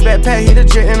trend. Louis backpack, hit a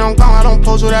jet and I'm gone. I don't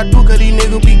post what I do, cause these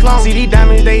niggas be clones. See these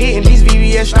diamonds, they hitting these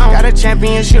VVS stones. Got a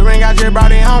championship ring, I just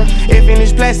brought it home. If in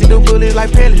this plastic, the bullets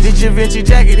like pellets. This your Vinci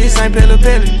jacket, this ain't Pella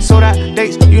Pellet. Sold out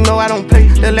dates, you know I don't play.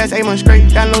 The last 8 months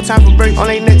straight, got no time for breaks. On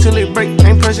they neck till it break,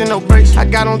 ain't pressing no brakes. I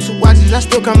got on 2 watches, I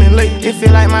still coming late. It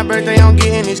feel like my birthday, I'm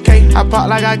getting this cake. I pop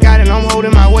like I got it, I'm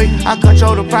holding my weight. I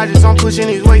control the projects, I'm pushing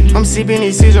his weight. I'm sipping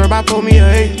his scissor, I pull me a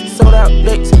 8. Sold out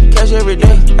dates, cash every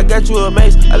day. I got you a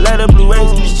mace, I light up blue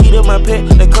rays. This cheat in my pet,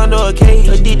 the condo a cage.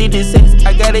 Addicted to sex,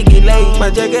 I gotta get laid. My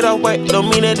jacket off white, don't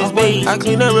mean that it's beige. I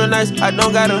clean up real nice, I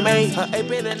don't got a maid. Her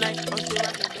ape in the night, I'm still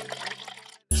rockin'.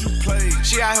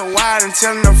 She out here wild and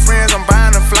telling her friends I'm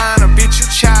buying a flying a bitch, you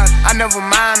child. I never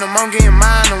mind them, I'm getting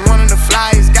mine. I'm one of the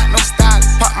flyers, got no style.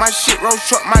 Pop my shit, road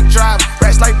truck, my drive.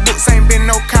 Rats like books, ain't been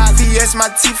no cops. VS my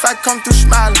teeth, I come through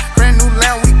smiling. Brand new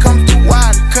land, we come through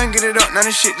wild. Couldn't get it up, none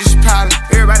of shit just piling.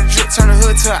 Everybody drip, turn the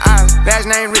hood to an island. Last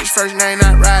name rich, first name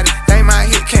not riding. They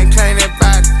my hit, can't claim that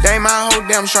body. They my whole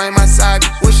damn show ain't my side.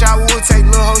 Wish I would take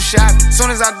little whole shot. Soon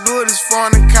as I do it, it's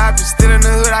foreign and copy. Still in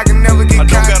the hood, I can never get I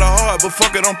don't caught. got a heart, but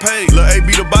fuck it, I'm paid. Lil' A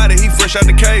be the body, he fresh out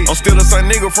the cage. I'm still the same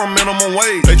nigga from minimum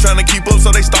wage. They tryna keep up, so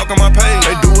they stalking my page.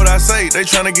 They do what I say, they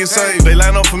tryna get saved. They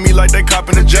line up for me like they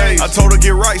copping the J's. I told her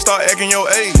get right, start acting your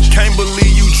age. Can't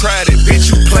believe you tried it, bitch,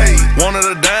 you played. Wanted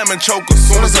a diamond choker,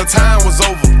 soon as her time was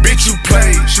over, bitch, you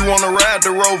played. She wanna ride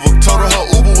the Rover, told her her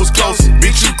Uber was closer,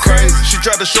 bitch, you crazy. She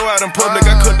tried to show out in public,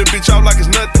 I cut the bitch out like it's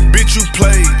nothing, bitch, you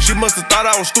played. She must've thought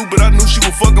I was stupid, I knew she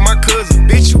was fucking my cousin,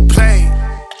 Bitch, you played.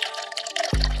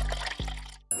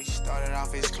 We started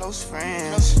off as close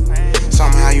friends.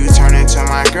 Somehow you turned into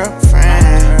my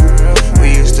girlfriend.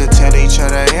 We used to tell each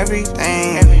other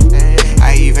everything.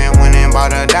 I even went and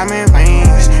bought her diamond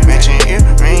rings, matching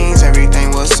earrings.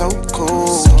 Everything was so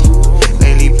cool.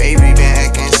 Lately, baby, been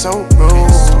acting so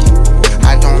rude.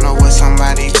 I don't know what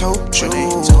somebody told you,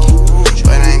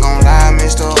 but I ain't gon' lie,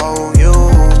 Mr. OU.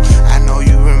 I know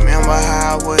you remember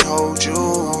how I would hold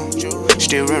you.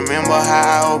 Still remember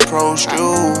how I approached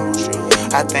you.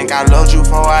 I think I loved you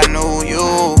before I knew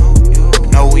you.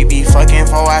 No, we be fucking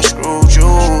before I screwed you.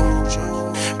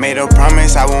 Made a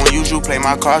promise I won't use you. Play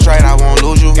my cards right, I won't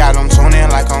lose you. Got them tuning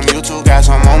like I'm YouTube. Got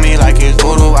some on me like it's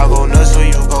voodoo. I go nuts for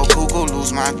you, go cuckoo.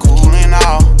 Lose my cool and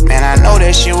all. Man, I know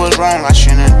that shit was wrong. I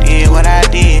shouldn't did what I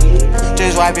did.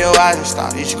 Just wipe your eyes and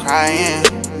stop this crying.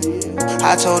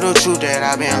 I told the truth that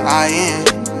I've been lying.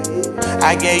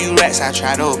 I gave you racks, I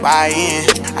tried to buy in.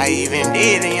 I even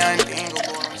did a young thing.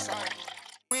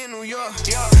 We in New York,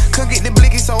 couldn't get the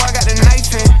blicky, so I got the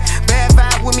knife in. Bad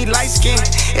vibe with me, light skin.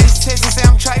 It's text and say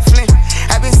I'm trifling.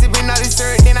 I been sipping all this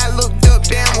syrup, then I looked up,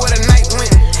 damn, where the night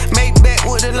went. Made back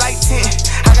with a light tint.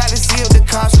 I gotta see if the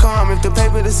cops come. If the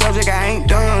paper the subject, I ain't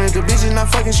done. If the bitch is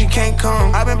not fucking, she can't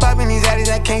come. I been popping these addies,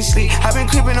 I can't sleep. I been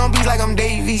creeping on beats like I'm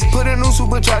Davies. Put a new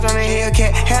supercharge on the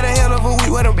Hellcat. Had a hell of a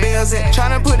week where the bells at.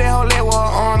 Tryna put that whole leg where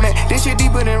her arm at. This shit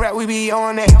deeper than rap, we be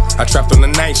on that. I trapped on the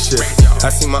night shift. I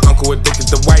see my uncle addicted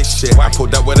to white shit. I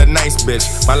pulled up with a nice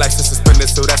bitch. My license suspended,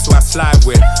 so that's who I slide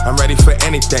with. I'm ready for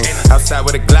anything. Outside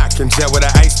with a Glock and jail with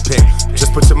an ice pick.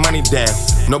 Just put your money down.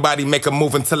 Nobody make a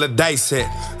move until the dice hit.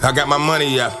 I got my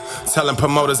money up. Telling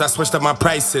promoters I switched up my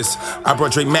prices. I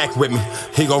brought Dre Mack with me.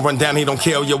 He gon' run down, he don't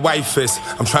care who your wife is.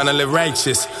 I'm tryna live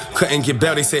righteous. Couldn't get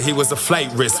bail, they said he was a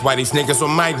flight risk. Why these niggas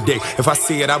on my dick? If I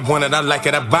see it, I want it, I like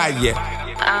it, I buy it.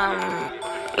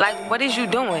 Like, what is you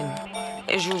doing?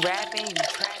 Is you rapping? You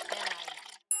trapping?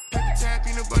 Tap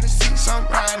peanut butter seats, I'm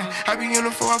riding. I be in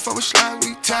the 4, I fuck with slimes,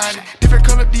 we tied it. Different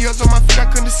color deals on my feet, I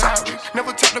couldn't decide with.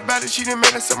 Never talked about it, she done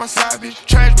made us up my side, bitch.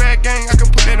 Trash bag gang, I can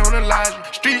put that on the line.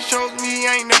 Street shows me,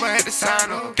 I ain't never had to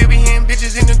sign up. They be hitting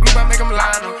bitches in the group, I make them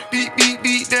line up. Beat, beat,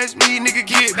 beat, that's me, nigga,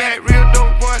 get back. Real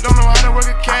dope boy, don't know how to work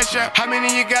a cash out. How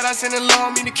many you got? I send a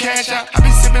low, me the cash out. I be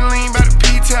sipping lean by the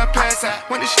PT. till I pass out.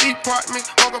 Went to sleep apartment,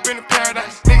 woke up in the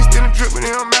paradise. Niggas still in drip, but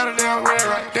it don't matter, they don't wear it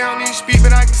right. They don't even speak,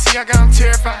 but I can see I got them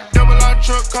terrified. Double R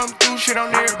truck come through, shit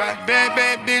on everybody. Bad,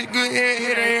 bad bitch, good head,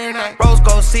 hit her every night. Rose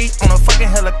gold seat on a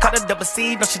fucking helicopter, double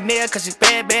C, no Chanel, cause she's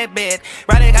bad, bad, bad.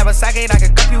 Riding Kawasaki, I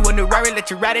can cup you a new Rari, let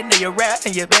you ride it, till you rap,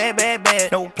 and you're bad, bad,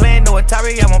 bad. No plan, no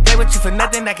Atari, I won't play with you for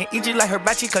nothing. I can eat you like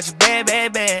hibachi, cause you bad,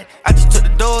 bad, bad. I just took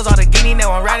the doors, all the guinea,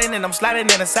 now I'm riding, and I'm sliding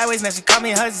in the sideways, now she call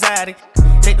me her zaddy.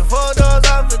 Take the 4 doors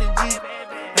off of the Jeep.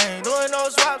 I ain't doing no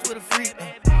swaps with a freak.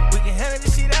 We can handle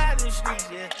this shit out in the streets,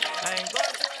 yeah. I ain't going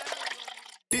to.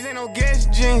 These ain't no guess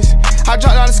jeans. I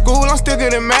dropped out of school, I'm still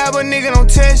getting mad, but nigga don't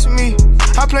test me.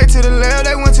 I play to the left,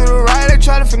 they went to the right, they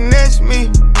try to finesse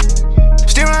me.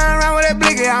 Still running around with that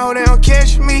blicky, I hope they don't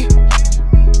catch me.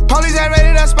 Police had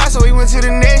raided that spot, so we went to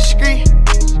the next street.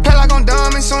 Play like I'm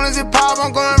dumb, as soon as it pop,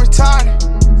 I'm going retarded.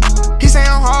 He say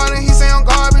I'm hard and he say I'm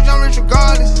garbage, I'm rich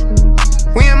regardless.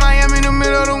 We in Miami in the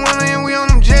middle of the winter and we on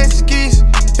them jet skis.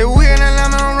 If we in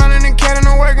Atlanta, I'm running and catting,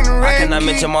 I'm working the red. I cannot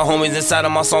mention my homies inside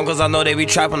of my song, cause I know they be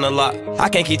trapping a lot. I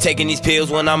can't keep taking these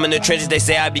pills when I'm in the trenches, they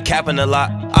say I be capping a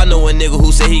lot. I know a nigga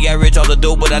who said he got rich off the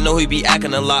dope, but I know he be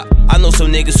acting a lot. I know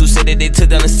some niggas who said that they took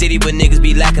down the city, but niggas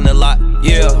be lacking a lot.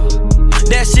 Yeah,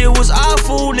 that shit was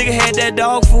awful, nigga had that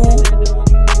dog food.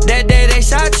 That day they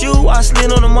shot you, I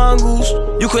slid on the mongoose.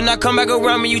 You could not come back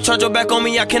around me, you turned your back on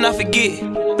me, I cannot forget.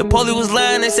 The police was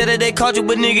lying, they said that they caught you,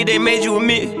 but nigga, they made you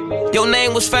admit. Your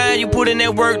name was fine, you put in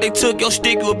that work, they took your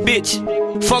stick, you a bitch.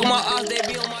 Fuck my odds, they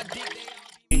be on my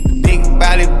dick. Big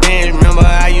body bench, remember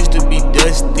I used to be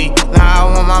dusty. Now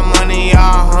I want my money,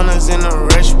 all hunters in a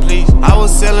rush, please. I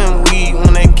was selling weed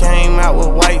when they came out with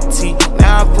white tee.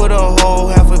 Now I put a whole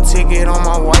half a ticket on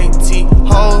my white tee.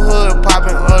 Whole hood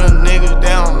popping, other niggas, they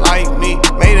don't like me.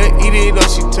 Made her eat it up,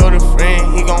 she told a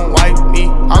friend he gon' wipe me.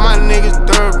 All my niggas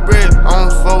thoroughbred,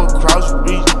 on foot cross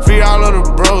reach. Free all of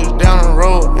the bros down the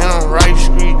road and on Right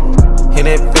Street. Hear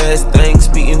that fast thing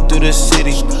speeding through the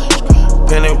city.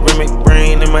 Panoramic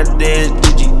brain in my dad's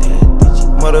digi.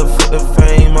 Motherfucker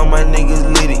fame, all my niggas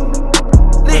litty.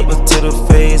 Never to the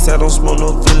face, I don't smoke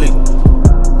no Philly.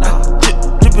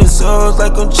 Drippin' sauce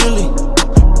like I'm chilly.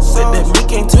 Said that me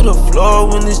came to the floor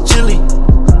when it's chilly.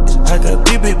 I got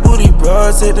big booty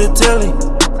bras at the telly.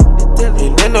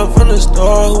 And then up from the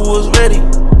store who was ready.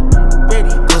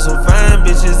 Put some fine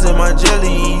bitches in my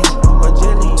jellies.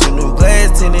 2 new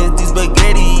glass tenants, these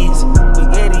spaghettis.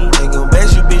 Ain't gon'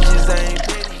 bash you bitches, I ain't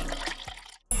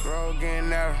petty. Road getting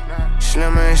narrow,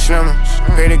 slimmer and slimmer.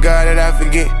 Pray to God that I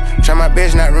forget. Try my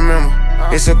best not remember.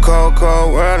 It's a cold,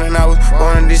 cold world and I was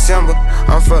born in December.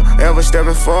 I'm forever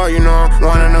stepping forward, you know I'm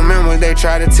one of the members. They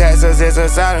try to tax us as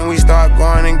us out and we start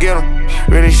going and get them.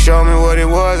 Really show me what it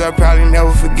was, I probably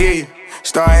never forget you.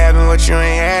 Start having what you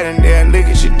ain't had and they'll look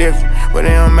at you different. But it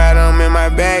don't matter, I'm in my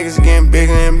bag, it's getting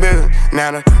bigger and bigger.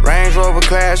 Now the Range Rover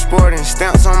Class Sport and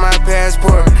stamps on my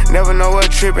passport. Never know what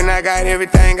trippin', I got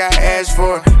everything I asked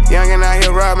for. Youngin' out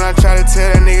here robbing, I try to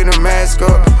tell that nigga to mask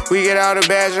up. We get all the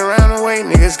bags around the way,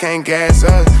 niggas can't gas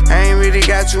us. I ain't really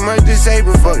got too much to say,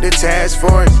 but fuck the task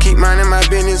force. Keep minding my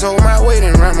business, hold my weight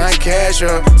and run my cash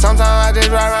up. Sometimes I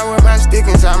just ride around with my stick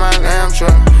inside my lamb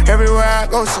truck. Everywhere I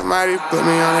go, somebody put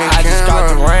me on their camera. I just got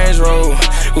the Range Rover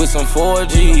with some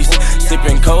 4Gs.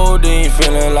 Sippin' codeine,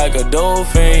 feeling like a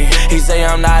dolphin. He say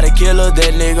I'm not a killer,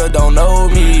 that nigga don't know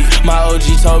me. My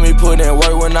OG told me put in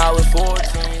work when I was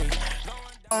 14.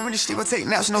 I don't really sleep, I take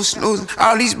naps, no snoozing.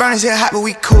 All these burners here hot, but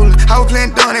we coolin'. I was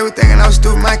playing dumb, they were thinking I was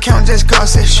stupid. My account just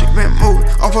cost that shit been moving.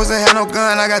 I'm supposed to have no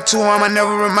gun, I got 2 on. I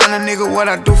never remind a nigga what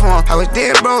I do for him. I was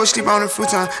dead, bro, sleep on the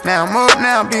futon. Now I'm up,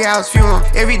 now big house view on.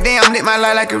 Every day I'm lit my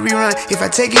life like a rerun. If I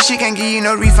take it, she can't give you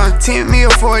no refund. 10 mil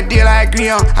for a deal I agree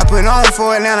on. I put on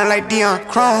for Atlanta like Dion.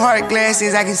 Chrome heart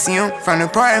glasses, I can see them. From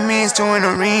the apartments to an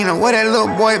arena. What that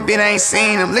little boy bit, I ain't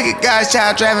seen him. Look at God's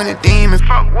child driving a demon.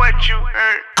 Fuck what you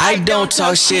heard. I don't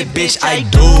talk shit, bitch, I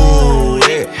do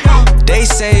it. They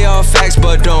say all facts,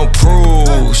 but don't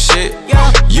prove shit.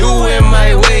 You in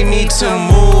my way, need to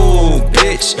move,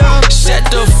 bitch. Shut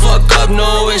the fuck up,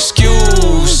 no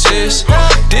excuses.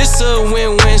 This a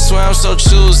win-win, so I'm so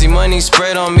choosy. Money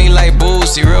spread on me like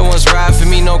boozy. Real ones ride for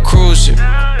me, no cruise shit.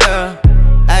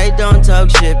 I don't talk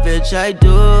shit, bitch, I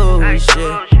do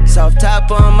shit. Soft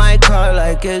top on my car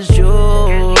like it's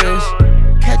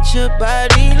Jewish. Catch your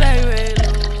body like Ray Lou.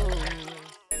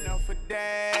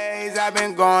 I've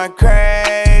been going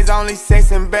crazy, only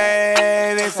sex and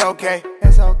babe, it's okay,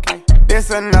 it's okay. This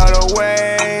another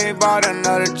way, bought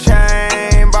another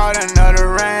chain, bought another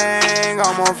ring,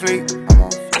 I'm on fleek, I'm on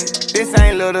fleek. This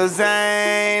ain't Little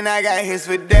Zane, I got hits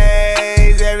for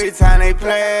days. Every time they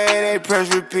play, they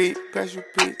press repeat.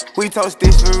 We toast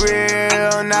this for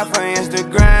real, not for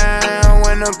Instagram.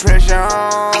 When the pressure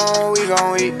on, we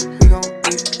gon' eat.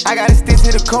 I gotta stick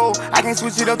to the code, I can't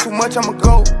switch it up too much, I'ma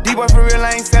go. D-boy for real,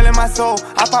 I ain't selling my soul.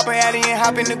 I pop a addy and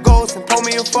hop in the ghost and pull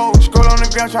me a foe. Scroll on the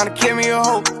ground tryna kill me a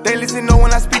hoe. They listen no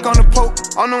when I speak on the poke.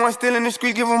 I'm the one still in the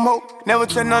street, give them hope. Never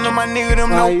tell none of my niggas them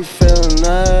no. How you feeling,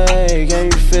 ayy? Can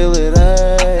you feel it,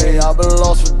 ayy? I've been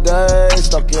lost for days,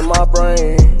 stuck in my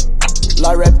brain.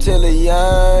 Like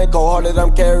reptilian, go harder,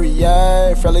 I'm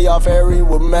carrying. Fairly off airy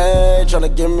with man,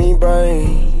 tryna give me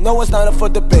brain. No, it's not up for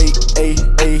debate, ayy,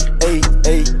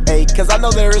 cause I know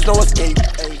there is no escape,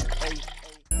 ayy.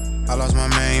 I lost my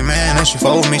main man, and she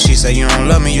fuck with me. She say you don't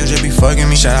love me, you just be fucking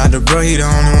me. Shout out to bro, he the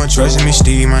only one trusting me.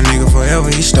 Steve, my nigga forever,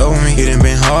 he stole me. It done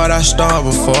been hard, I starved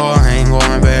before. I ain't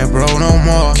going back, bro, no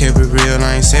more. Kept it real,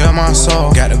 I ain't sell my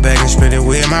soul. Got the bag and split it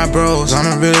with my bros. I'm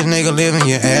the realest nigga living,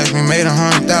 you ask me. Made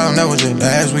 100,000, that was just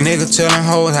last week. Nigga telling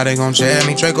hoes how they gon' jab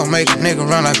me. Drake gon' make a nigga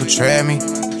run like a trap me.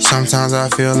 Sometimes I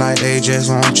feel like they just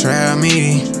won't trap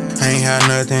me. I ain't had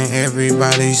nothing,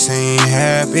 everybody seem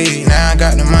happy. Now I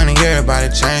got the money, everybody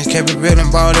changed. Kept it real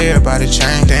and bought everybody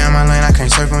changed. Damn, my lane, I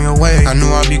can't surf on your wave. I knew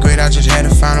I'd be great, I just had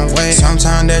to find a way.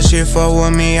 Sometimes that shit fuck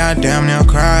with me, I damn near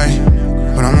cry.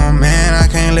 But I'm a man, I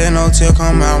can't let no tear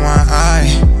come out my eye.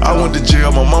 I went to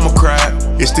jail, my mama cried.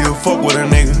 It still fuck with a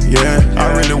nigga, yeah.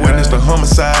 I really witnessed a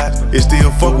homicide. It still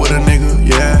fuck with a nigga,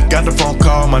 yeah. Got the phone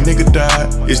call, my nigga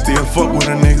died. It still fuck with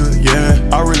a nigga,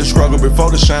 yeah. I really struggled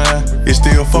before the shine. It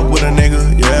still fuck with a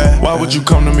nigga, yeah. Why would you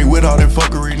come to me with all that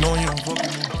fuckery, knowing you don't fuck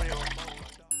with me?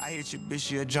 I hit your bitch,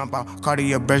 she'll jump out.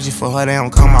 Cartier Bergy for her, they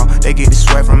don't come out. They get the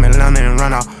sweat from Atlanta and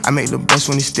run out. I make the best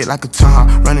when they stick like a tongue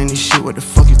out. Running this shit, what the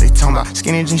fuck is they talking about?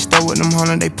 Skinny jeans stuck with them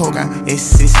hundred, they poke out. It's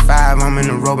 6'5", I'm in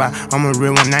the robot. I'm a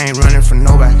real one, I ain't running for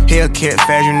nobody. Hellcat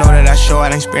fast, you know that I show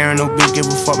out. Ain't sparing no bitch, give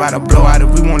a fuck about a blowout.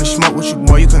 If we wanna smoke with you,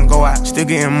 boy, you couldn't go out. Still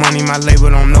getting money, my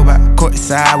label don't know about.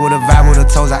 Courtside with a vibe with the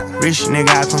toes out. Rich nigga,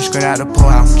 I come straight out the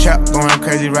poorhouse. Trap going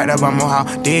crazy right up by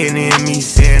Mohawk. Dead in me,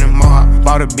 sitting in Mohawk.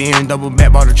 Bought a Benz, double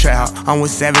back, bought a trap house. I'm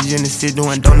with Savage in the city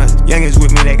doing donuts. Youngest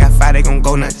with me, they got 5, they gon'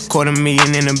 go nuts.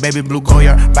 $250,000 in a baby blue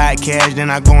Goyard. Buy cash, then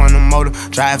I go on the motor.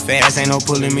 Drive fast, ain't no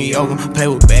pulling me over. Play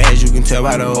with bags, you can tell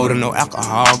by the odor. No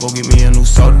alcohol, go get me a new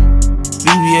soda.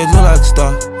 BBH look like a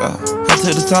star. I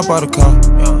took the top out the car.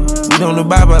 We don't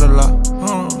abide by the law.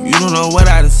 You don't know what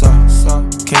I just saw.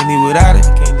 Can't live without it.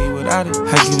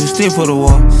 I keep a stick for the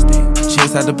wall.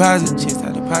 Chase out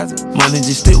deposit. Money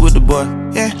just stick with the boy.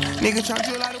 Yeah, nigga tryna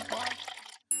drill out the bar.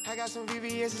 I got some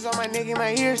VVS's on my neck and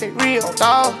my ears, they real,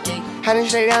 dawg. I done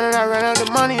straight down and I ran out the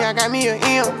money, I got me a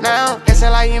M now.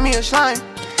 SLI give me a slime.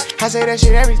 I say that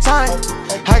shit every time.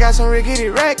 I got some rickety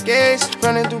rackets,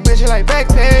 running through bitches like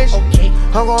Backpage.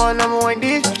 I'm going #1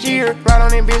 this year. Right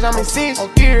on that bitch, I'm in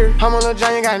 6th gear. I'm a little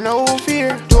giant, got no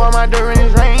fear. Do all my dirt when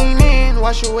it's raining.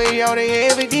 Wash away all the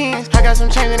evidence. I got some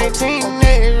chains in 18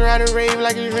 days. Ride a rave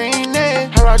like it's raining.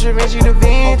 I rock your bitch, you the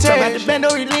vintage. Jump out the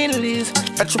bando, relentless.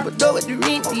 I triple double with the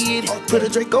rent, yeah. Put a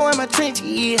Draco in my trench,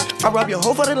 yeah. I rob your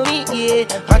hoe for the link, yeah.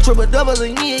 I triple double a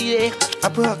year, yeah. I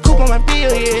put a coupe on my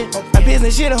bill, yeah. My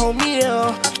business shit a whole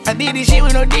meal. I did this shit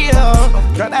with no deal.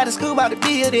 Dropped out of school about the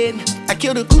building. I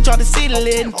killed a cooch on the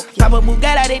ceiling. Pop a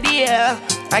Bugatti out the deal.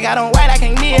 I got on white, I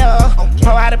can't kneel.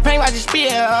 Pour out the paint, watch it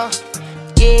spill.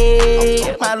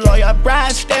 Yeah, my lawyer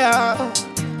bride still.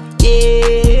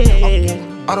 Yeah.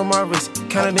 Out on my wrist,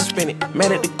 counted and spin it.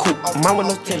 Man at the coupe, mine with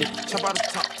no tenant. Chop out the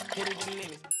top, hit it with the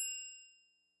limit.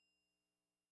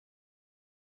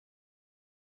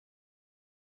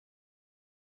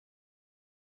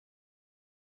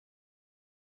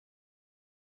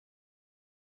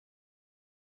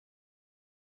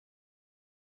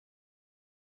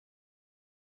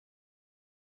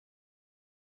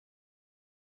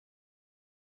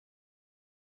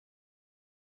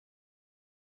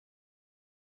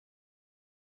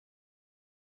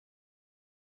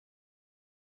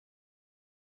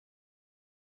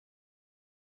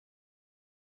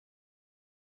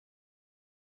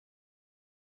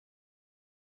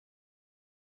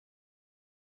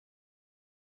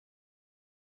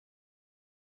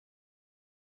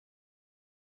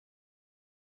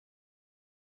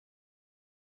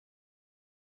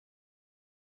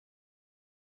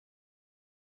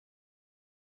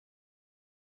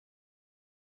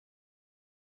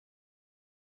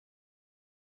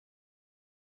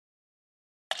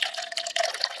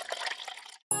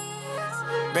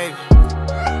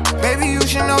 Baby, you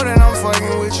should know that I'm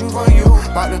fucking with you for you.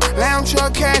 Bought the lamb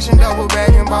truck cash and double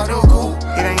bag and bought the coupe.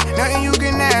 It ain't nothing you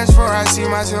can ask for, I see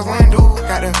myself undo.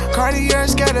 Got the Cartier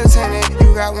skeleton and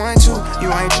you got one too. You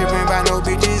ain't tripping by no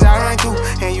bitches I run through.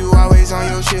 And you always on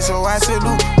your shit, so I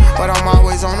salute. But I'm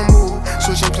always on the move.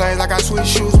 Switching plays like I switch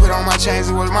shoes, but on my chains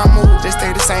it was my move. Just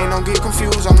stay the same, don't get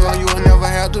confused. I'm one you'll never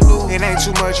have to lose. It ain't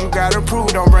too much you gotta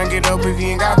prove. Don't bring it up if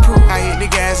you ain't got proof. I hit the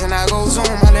gas and I go zoom.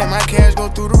 I let my cash go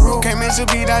through the roof. Can't miss a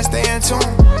beat, I stay in tune.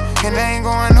 And I ain't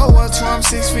going nowhere till I'm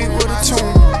 6 feet with a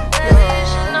tune.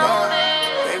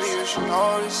 Baby, you should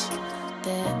know this.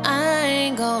 That I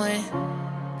ain't going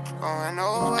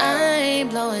nowhere. I ain't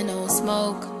blowing no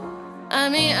smoke. I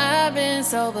mean, I've been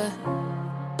sober,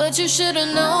 but you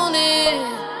should've known it.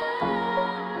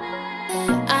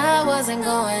 And I wasn't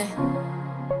going.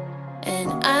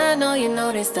 And I know you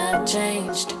noticed I've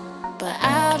changed, but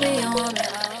I'll be on it.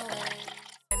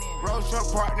 Road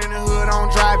truck parked in the hood on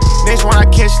driving. Next one I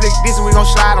catch slick, this one we gon'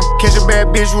 slide em. Catch a bad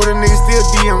bitch with a nigga still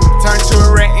DM. Turn to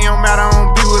a rat, it don't matter, I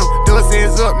don't be with him. Dust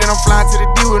heads up, then I'm flying to the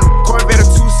D with him. Corvette a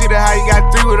 2-seater, how you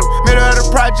got 3 with him. Middle of the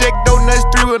project, donuts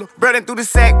 3 with him. Breading through the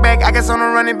sack back, I guess on the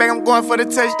running back, I'm going for the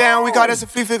touchdown. We call that a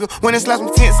fee figure. When it slaps some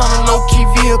tents on a low-key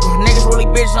vehicle. Niggas really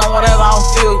bitches on whatever, I don't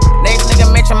feel you. Next nigga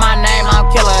mention my name, I'm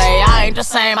killer. Hey, I ain't the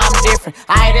same, I'm different.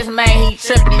 I hate this man, he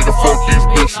trippin'. Nigga, fuck these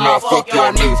bitches, now fuck y'all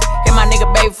niggas. Hit my nigga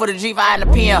baby for the G5 in the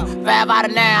PM. 5 out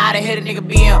of 9, I done hit a nigga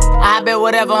BM. I bet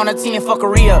whatever on a 10, fuck a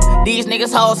real. These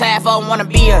niggas hoes half of them wanna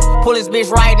be us. Pull this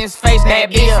bitch right in his face, that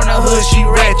bitch from the hood, she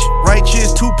ratchet. Right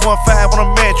cheers 2.5 on a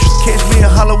mattress. Catch me in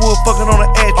Hollywood fucking on the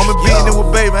edge. I'm in business with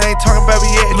baby, I ain't talking about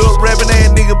yet. Little rapping ass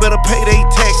nigga better pay they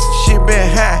taxes. Shit been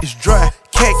high, it's dry.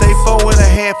 Cack say 4.5,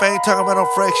 I ain't talking about no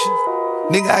fraction.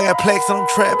 Nigga, I got plaques and I'm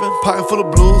trapping. Pocket full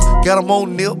of blues, got them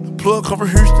on nip. Plug come from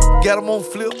Houston, got them on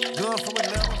flip. Gun from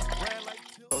Atlanta.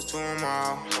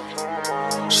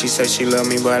 She said she love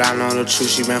me, but I know the truth.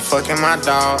 She been fucking my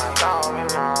dog.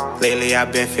 Lately I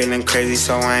been feeling crazy,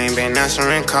 so I ain't been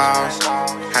answering calls.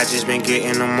 I just been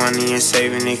getting the money and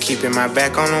saving and keeping my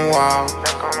back on the wall.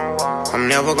 I'm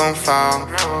never gon' fall.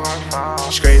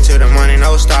 Straight to the money,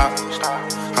 no stop.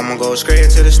 I'ma go straight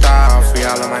to the stars. Free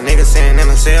all of my niggas sitting in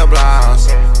my cell blocks.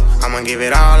 I'ma give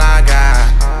it all I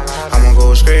got. I'ma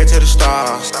go straight to the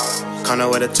stars. Come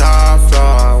up with a top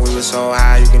floor. We was so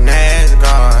high, you can ask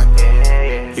God.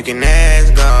 You can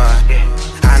ask God.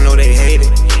 I know they hate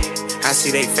it. I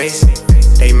see they face it.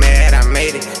 They mad, I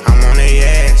made it. I'm on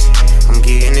their ass. I'm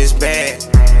getting this bag.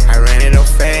 I ran it up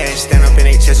fast. Stand up in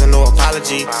their chest with no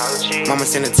apology. Mama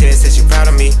sent a text, said she proud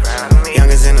of me.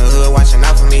 Youngers in the hood watching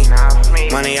out for me.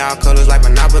 Money all colors like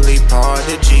Monopoly. Part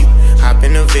the Jeep. Hop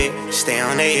in the Vic. Stay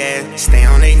on their ass. Stay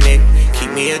on their neck.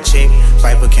 Keep me a chick.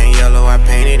 Viper can yellow. I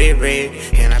painted it red.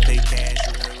 And I pay cash.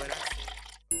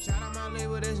 Shout out my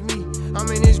label, that's me. I'm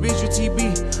in this bitch with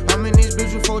TB. I'm in this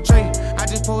bitch with 4 tray. I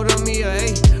just pulled on me a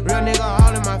A. Real nigga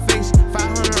all in my face.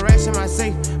 500 racks in my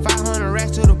safe. 500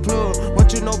 racks to the plug.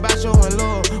 What you know about showing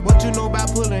love? What you know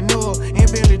about pulling up? In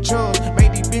Billy trucks.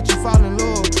 Make these bitches fall in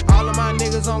love. All of my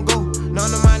niggas on go.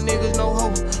 None of my niggas no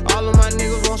hope. All of my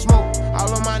niggas won't smoke.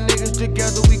 All of my niggas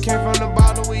together. We came from the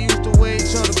bottom. We used to wear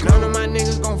each other. None of my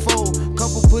niggas gon' fold.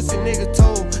 Couple pussy niggas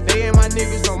told. They ain't my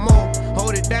niggas no more.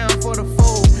 Hold it down for the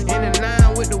fold. In the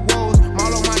 9 with the woes.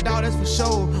 All on my dog, that's for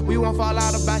sure. We won't fall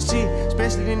out about shit,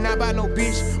 especially not by no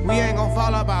bitch. We ain't gon'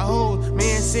 fall out by hoes.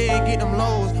 Man said get them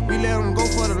lows, we let them go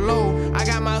for the low. I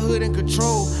got my hood in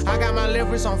control. I got my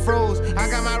left wrist on froze. I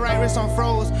got my right wrist on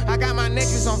froze. I got my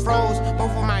necklace on froze.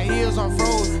 Both of my heels on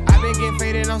froze. I been getting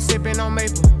faded, I'm sipping on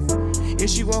maple. If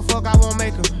she won't fuck, I won't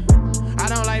make her. I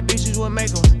don't like bitches with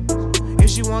makeup. If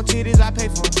she want titties, I pay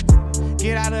for her.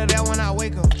 Get out of there when I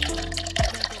wake up.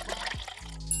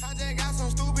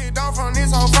 Don't from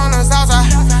this hoe from the south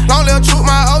side. Long live Troop,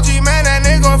 my OG man, that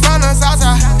nigga from the south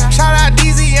side. Shout out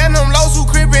DZ and them lows who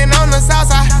creepin' on the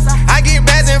south side. I get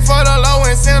bazzin' for the low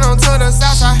and send them to the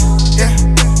south side. Yeah,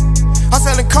 I'm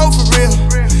selling coke for real.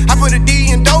 I put a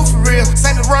D in dough for real.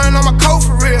 Saint the run on my coat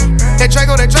for real. That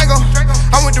Draco.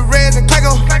 I'm with the Reds and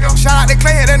Clayco. Shout out to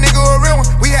Clay, that nigga a real one.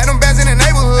 We had them bands in the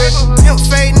neighborhood. Pimp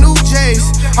fade, new J's.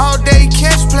 All day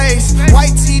cash plays.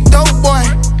 White tee dope boy.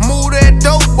 Move that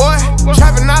dope boy.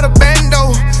 Trapping out a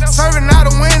bando. Serving out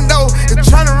a window. They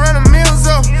tryna run the mills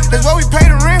up. That's what we pay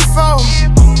the rent for.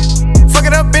 Fuck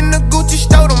it up in the Gucci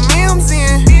store, the memes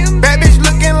in. Bad bitch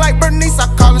looking like Bernice,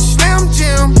 I call her Slim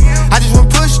Jim. I just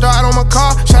went push start on my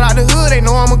car. Shout out the hood, they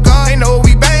know I'm a gun. They know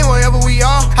we bang wherever we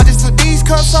are. I just took these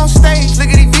cups on stage.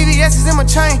 Look at these VVS's in my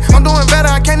chain. I'm doing better,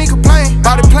 I can't even complain.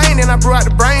 Bought a plane, then I blew out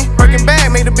the brain. Working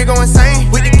bad, made the big go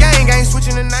insane. With the gang, ain't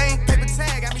switching the name. Paper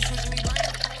tag, got me switching these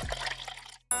brains.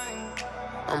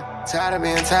 I'm Tired of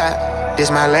being tired. This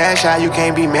my last shot, you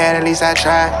can't be mad, at least I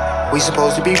tried. We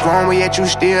supposed to be grown, but yet you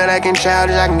still acting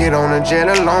childish. I can get on the jet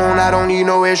alone, I don't need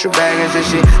no extra baggage. This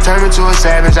shit turn me to a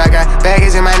savage. I got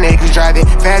baggage in my neck, you drive it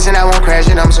fast and I won't crash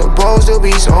it. I'm supposed to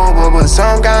be sober, but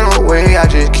some kind of way I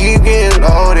just keep getting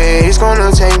loaded. It's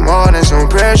gonna take more than some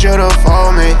pressure to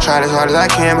fold me. Try as hard as I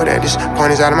can, but at this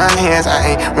point it's out of my hands.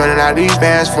 I ain't running out of these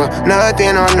bands for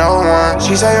nothing or no one.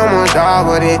 She say I'm a dog,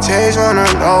 but it takes one to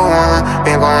know one.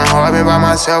 Been going hard, been by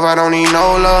myself, I don't need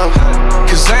no love.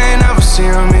 Cause they ain't never seen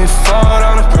me fall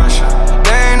under pressure.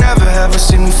 They ain't never ever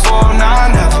seen me fall, nah,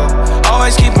 never.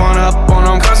 Always keep on up on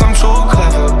them cause I'm too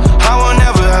clever. I will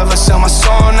never ever sell my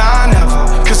soul, nah, never.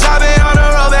 Cause I've been on the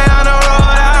road,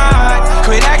 I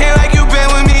quit acting like you been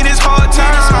with me this whole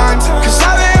time. Cause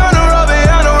I've been on the road,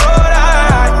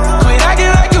 I quit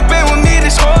acting like you been with me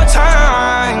this whole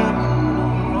time.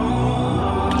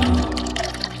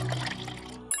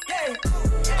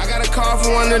 I got a call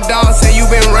from one of the dogs, say you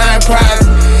been riding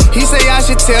private. He say I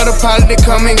should tell the pilot to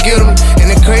come and get him. And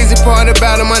the crazy part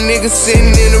about it, my nigga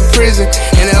sitting in a prison.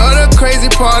 And the other crazy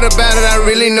part about it, I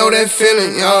really know that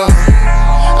feeling, y'all.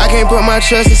 I can't put my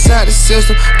trust inside the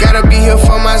system. Gotta be here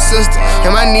for my sister.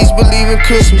 And my niece believe in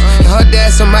Christmas. And her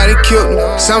dad, somebody killed him.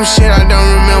 Some shit I don't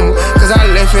remember, cause I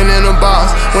left it in the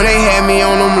box when they had me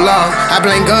on them laws. I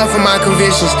blame God for my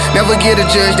convictions. Never get a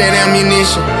judge that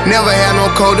ammunition. Never had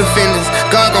no co-defendants.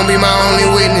 God gon' be my only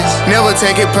witness. Never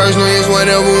take it personal, it's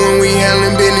whatever when we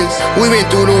handling business. We been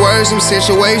through the worst, some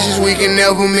situations we can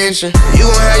never mention. You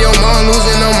gon' have your mom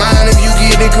losing her mind if you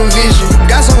get the conviction.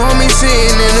 Got some homies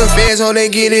sitting in the feds, so they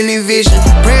get any vision.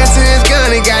 Praying to his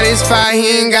gun, he got his fire,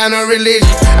 he ain't got no religion.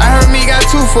 I heard me got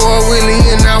 2 for a Willie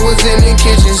and I was in the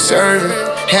kitchen serving.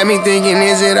 Had me thinking,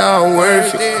 is it all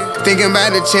worth it? Thinking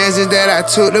about the chances that I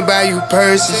took to buy you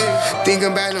purses.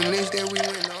 Thinking about them lists that we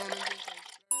went on.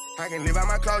 I can live out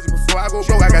my closet before I go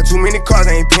broke. I got too many cars,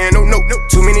 I ain't paying no note.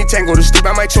 Too many tango to sleep,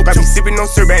 I might choke. I be sipping no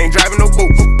syrup, I ain't driving no boat.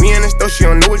 Me in the store, she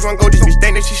don't know which one go. This bitch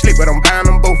think that she slick, but I'm buying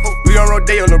them both. We on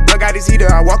Rodeo, the blood got his heater.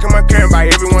 I walk in my car and buy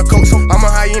everyone coats. I'm a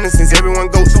hyena since everyone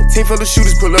goes. Team full of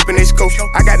shooters pull up in they scope.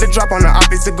 I got the drop on the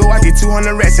office to go. I get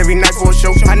 200 rats every night for a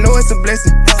show. I know it's a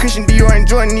blessing. Christian Dior and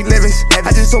Jordan 11s. I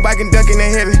just hope I can duck in the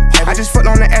heaven. I just fucked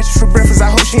on the actress for breakfast.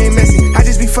 I hope she ain't messy. I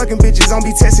just be fucking bitches, I don't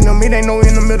be testing them. It ain't no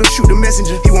in the middle, shoot the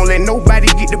messenger. He won't let nobody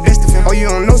get the best of him. Oh, you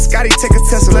don't know Scotty take a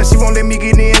Tesla. She won't let me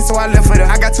get in, so I left for her.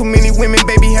 I got too many women,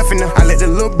 baby, heffing them. I let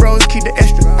the little bros keep the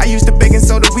extra. I used to baking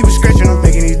soda, we was scratching them.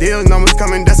 Making these deals, numbers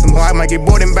coming decimal. I might get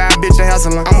bored and buy a bitch a house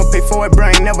alone. I'ma pay for it, bro,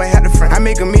 ain't never had a friend. I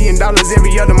make $1 million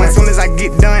every other month. Soon as I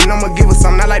get done, I'ma give her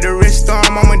something. I like the rich storm,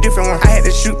 I'm a different one. I had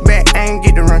to shoot back, I ain't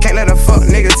get to run. Can't let a fuck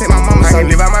nigga take my mama. I can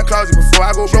live out my closet before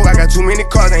I go broke. I got too many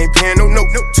cars, I ain't paying no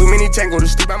note. Too many tango to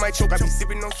sleep, I might choke. I be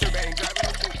sipping no syrup, I ain't driving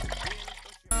no boat.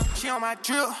 She on my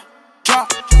drip,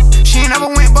 drop. She ain't never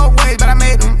went both ways, but I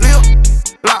made them lip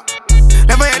lock.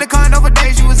 Never had a condo for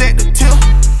days, she was at the tip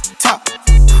top.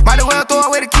 Might as well throw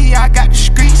away the key, I got the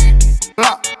streets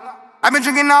locked. I've been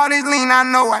drinking all this lean, I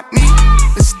know I need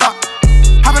to stop.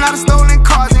 Hopping out of stolen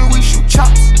cars and we shoot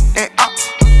chops at ops.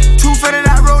 2 fitted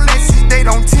out Rolexes, they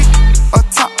don't tick or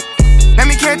top. Let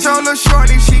me catch your little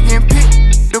shorty, she can pick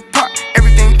the part.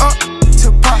 Everything up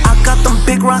to par. I got them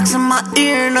big rocks in my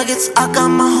ear nuggets. I got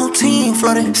my whole team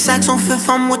flooded. Sacks on 5th,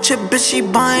 I'm with your bitch. She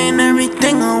buying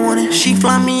everything I wanted. She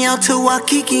fly me out to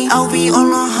Waikiki. LV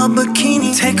all on her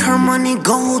bikini. Take her money,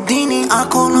 go Houdini. I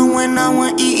call her when I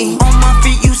want eating. On my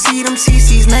feet, you see them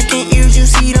CCs. Neck and ears, you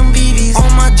see them BBs.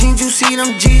 On my jeans, you see them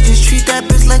GGs. Treat that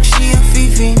bitch like she a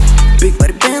Fifi. Big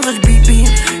body bands like BP.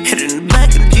 Hit it in the back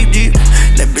of the Jeep.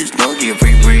 That bitch know she a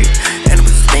free breed. And it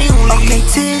was staying on. Okay,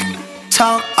 tick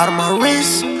tock out of my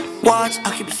wrist. Watch,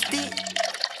 I keep it stick.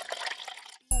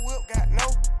 Whip got no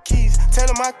keys. Tell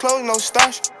her my clothes, no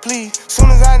starch, please. Soon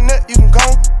as I nut, you can go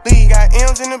leave. Got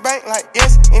M's in the bank, like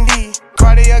yes, indeed.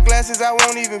 Cartier glasses, I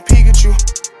won't even peek at you.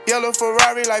 Yellow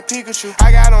Ferrari like Pikachu.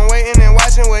 I got him waiting and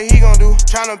watching what he gon' do.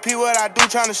 Tryna pee what I do,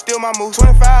 tryna steal my moves.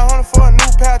 2,500 for a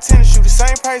new pair of tennis shoes. The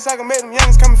same price I can make them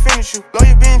youngins come and finish you.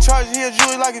 Lawyer being charged, he a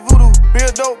jewelry like a voodoo. Real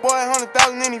dope boy,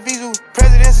 100,000 in his visu.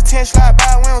 President's attention slide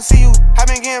by, we don't see you. I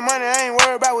been getting money, I ain't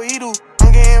worried about what he do. I'm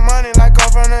getting money like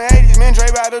I'm from the 80s. Man, Dre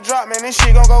about to drop, man, this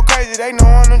shit gon' go crazy. They know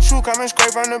I'm the truth, coming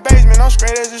straight from the basement. I'm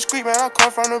straight as a street, man, I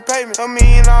come from the pavement. $1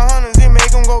 million all hundreds, it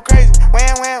make them go crazy.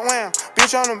 Wham, wham, wham,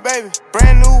 bitch on the baby.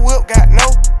 Brand new whip, got no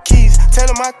keys. Tell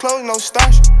her my clothes, no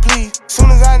starch, please. Soon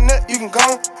as I nut, you can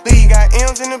go leave. Got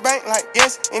M's in the bank, like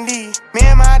yes, indeed. Me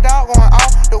and my dog going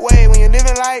off the way. When you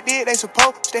living like this, they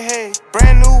supposed to hate.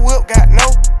 Brand new whip, got no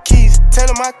keys. Tell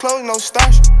her my clothes, no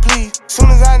starch, please. Soon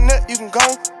as I nut, you can go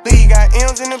leave. Got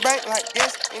M's in the bank, like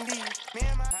yes, indeed. Me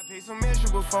and my some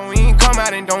extra before we ain't come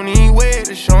out and don't even wear it.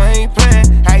 The show ain't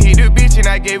playing. I hit the bitch and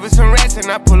I gave her some rats and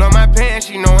I pull up my pants.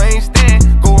 She know I ain't stand.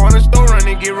 Go on the store run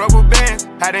and get rubber bands.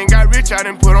 I done got rich, I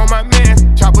done put on my mans.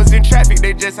 Choppers in traffic,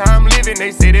 they just how I'm living.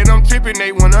 They say that I'm tripping,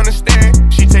 they won't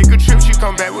understand. She take a trip, she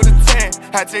come back with a tan.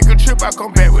 I take a trip, I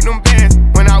come back with them bands.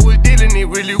 When I was dealing, it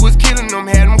really was killing them.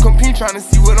 Had them compete trying to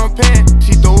see what I'm paying.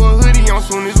 She throw a hoodie on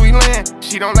soon as we land.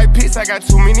 She don't like pics, I got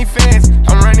too many fans.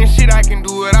 I'm running shit, I can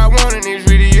do what I want, and it's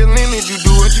really a limit. You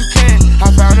do what you can.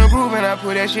 I found a groove and I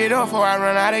put that shit up. Before I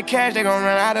run out of cash, they gon'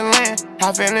 run out of land.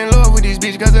 I fell in love with this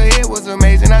bitch cause her head was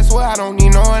amazing. I swear I don't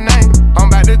need no her name. I'm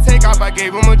about to take off, I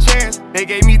gave them a chance. They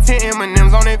gave me 10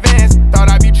 M&M's on advance. Thought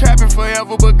I'd be trapping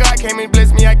forever, but God came and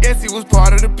blessed me. I guess it was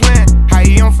part of the plan. How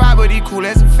he on fire, but he cool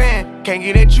as a fan. Can't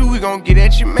get at you, we gon' get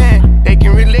at your man. They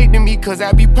can relate to me cause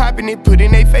I be popping it. Put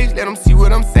in their face, let them see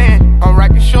what I'm saying. I'm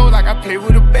rocking shows like I play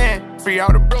with a band. Free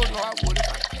all the bros, know I would've.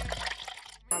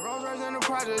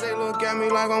 They look at me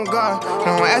like I'm God.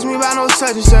 Don't ask me about no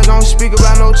such and such, don't speak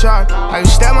about no charge. I can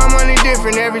stack my money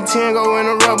different, every 10 go in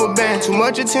a rubber band. Too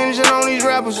much attention on these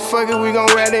rappers, fuck it, we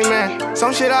gon' rap they man.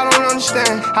 Some shit I don't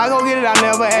understand, I go get it, I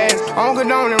never ask. I don't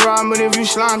condone and rob, but if you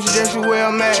slime, suggest you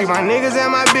well mad. Treat my niggas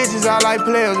and my bitches all like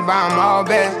players, buy them all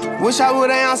back. Wish I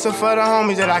would've answered for the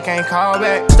homies that I can't call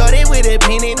back. Started with a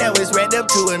penny, now it's wrapped up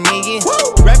to a million.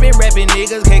 Rapping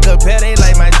niggas can't compare, they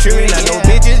like my children. I know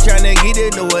bitches tryna get to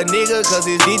know a nigga, cause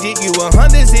it's digit. You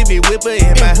 100 CB whipper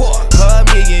in my car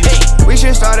million. We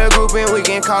should start a group and we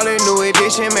can call it New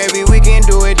Edition. Maybe we can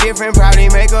do it different, probably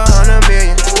make 100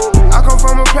 million. I come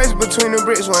from a place between the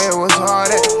bricks where it was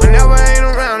hard at. Whenever I ain't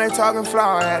around, they talking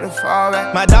flour, I had to fall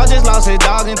back. My dog just lost his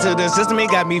dog into the system, it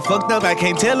got me fucked up. I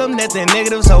can't tell him nothing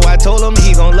negative, so I told him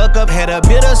he gon' look up. Had a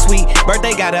bittersweet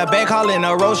birthday, got a back haul in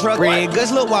a road truck. Red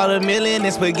goods, look, watermelon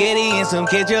and spaghetti and some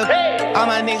ketchup. All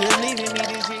my niggas leaving me,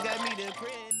 this shit got me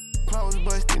depressed. Clothes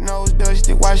busted, nose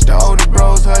dusted, watch the older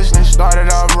bros hustling. Started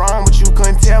off wrong, but you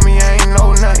couldn't tell me I ain't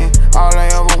know nothing. All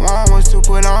I ever want was to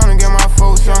put on and get my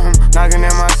folks something. Knocking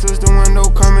at my sister window,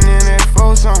 coming in at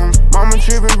 4 something. Mama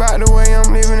tripping about the way I'm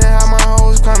living and how my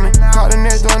hoes coming. Caught the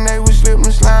next door neighbor, slipped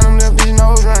and slide him, left his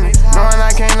nose running. Knowing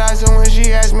I can't lie, so when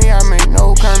she asked me, I make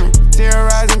no coming.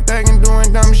 Terrorizing, thugging,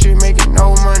 doing dumb shit, making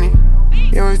no money.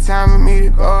 It was time for me to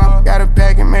go up. Got a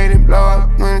pack and made it blow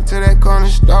up. Went into that corner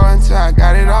store until I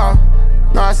got it off.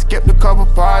 No, I skipped a couple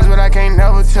parts, but I can't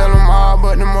never tell them all.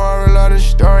 But the moral of the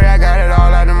story, I got it all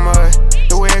out the mud.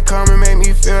 The way it come and make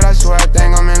me feel, I swear I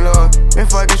think I'm in love. Been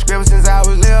fucking scribble since I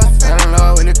was little, fell in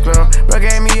love with the club. Bro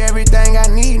gave me everything I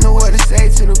need, know what to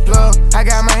say to the plug. I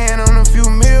got my hand on a few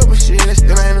mil, but shit, it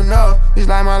still ain't enough.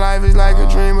 It's like my life is like a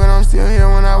dream, but I'm still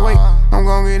here when I wake. I'm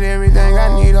gon' get everything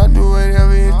I need, I'll do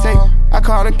whatever it takes. I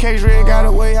called a case, red got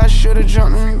away, I should've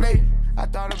jumped in late. I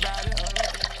thought about it.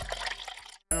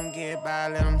 Let them get by,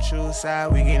 let them choose side.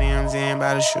 We get M's in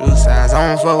by the shoe size. I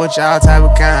don't fuck with y'all type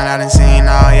of kind. I done seen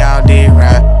all y'all did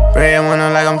right.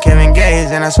 Breadwinner like I'm Kevin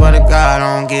Gates, and I swear to God I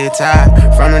don't get tired.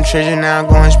 From the treasure now I'm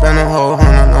going spend a whole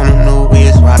 100 on the new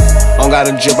wheels. Don't got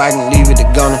a drip, I can leave it to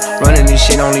gunner. Running this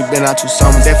shit only been out 2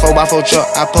 summers. That 4x4 truck,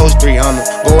 I post 300.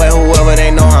 Go at whoever,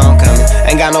 they know how I'm coming.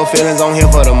 Ain't got no feelings on here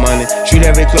for the money. Treat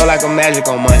every club like a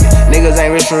magic on money. Niggas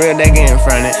ain't rich for real, they getting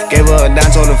fronted. Gave her a dime,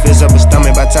 told her fist up her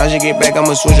stomach. By the time she get back,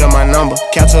 I'ma switch up my number.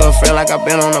 Count to her friend like I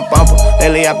been on a bumper.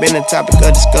 Lately I been the topic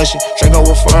of discussion. Draco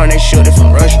with foreign, they shoot it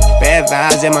from Russia. Bad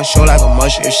vibes in my show like a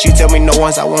musher. If she tell me no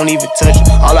once, I won't even touch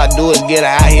her. All I do is get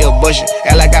her out here bushing.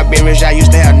 Act like I been rich, I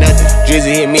used to have nothing.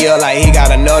 Drizzy hit me up like he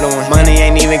got another one. Money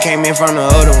ain't even came in from the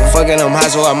other one. Fucking them high,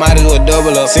 so I might as well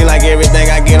double up. Seem like everything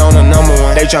I get on the number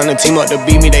one. They tryna team up to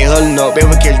beat me, they huddling up.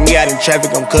 Ever catch me out in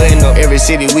traffic, I'm cutting up. Every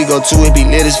city we go to, it be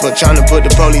lit as fuck. Tryna put the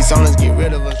police on us, get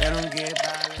rid of us. Let them get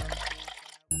by.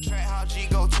 Track how G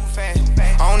go too fast.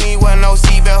 I don't need wear no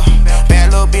seatbelt.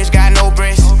 Bad little bitch got no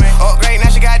breasts. Upgrade, now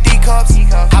she got D cups.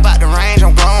 How about the range?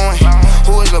 I'm growing.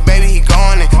 Who is little baby? He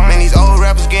going in. Man, these old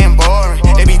rappers getting boring.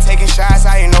 They be taking shots,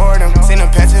 I ignore them. Send a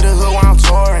pet to the hood while I'm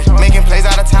touring. Making plays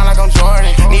out of town like I'm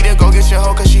Jordan. Need to go get your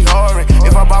hoe cause she whoring.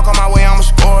 If I balk on my way, I'ma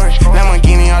score it.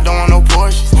 Lamborghini, I don't want no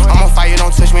Porsches. I'm on fire,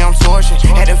 don't touch me, I'm torching.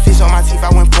 Had the fish on my teeth,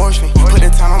 I went porcelain. Put the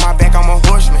time on my back, I'm a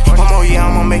horseman. One more year,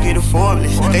 I'ma make it a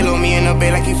Forbes. They look me in the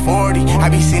bed like he 40. I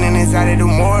be sitting inside of the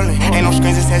Moreland. Ain't no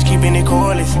screens attached, keeping it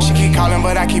cordless. She keep calling,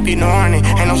 but I keep ignoring it.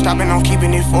 Ain't no stopping, I'm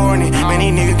keeping it foreign.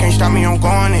 Many niggas can't stop me, I'm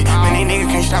going it. Many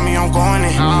niggas can't stop me, I'm going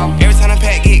it. Every time the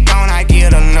pack get gone, I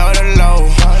get another low.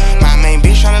 My main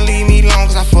bitch tryna leave me alone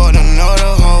cause I fucked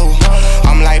another hoe.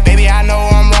 I'm like, baby, I know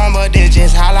I'm wrong, but this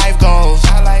just how life goes.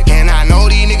 And I know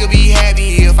these niggas be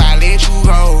happy if I let you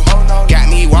go. Got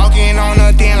me walking on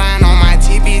a thin line on my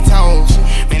tippy toes.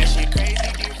 Man, this shit crazy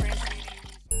different.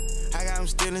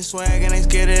 swag and they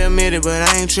scared to admit it, but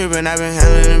I ain't trippin', I been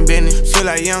handling business. Feel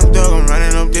like young thug, I'm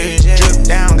running up this. Drip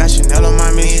down, got Chanel on my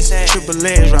knees. Triple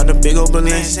X, rock the big old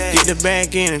balloons. Get the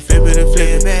back in and flip it and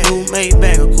flip it. New made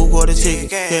bag, a cool quarter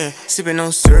ticket. Yeah, sippin'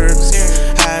 on syrup.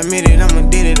 I admit it, I'ma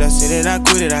did it. I said it, I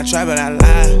quit it. I try, but I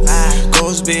lie.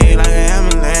 Goes big like an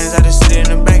ambulance. I just sit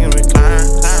in the back and recline.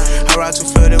 I rock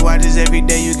 240 watches every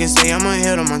day. You can say I'm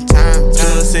ahead of my time.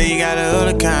 Tell say you got a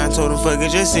other kind. Told him fuck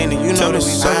it, just send it. You know that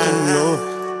we something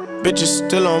new. Bitches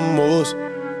still on moves.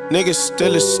 Niggas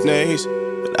still a snakes.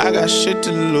 But I got shit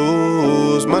to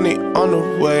lose. Money on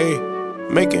the way.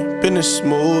 Making business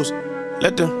moves.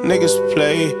 Let them niggas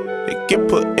play. They get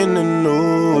put in the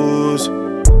news.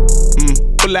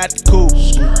 Pull out the coupe.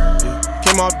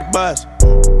 Came off the bus.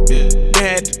 They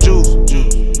had the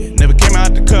juice. Never came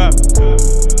out the cup.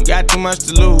 Got too much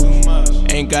to lose.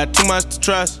 Ain't got too much to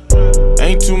trust.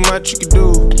 Ain't too much you can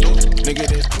do. Nigga,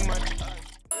 there's too much.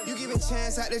 You give a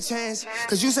chance after chance.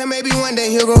 Cause you said maybe one day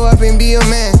he'll grow up and be a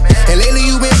man. And lately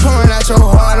you been pouring out your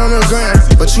heart on the ground.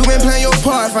 But you been playing your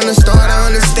part from the start, I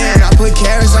understand. I put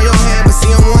carrots on your hand, but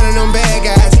see I'm one of them bad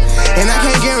guys. And I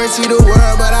can't guarantee the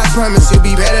world, but I promise you'll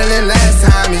be better than last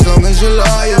time. As long as you're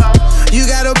loyal. You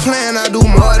got a plan, I'll do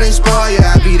more than spoil you.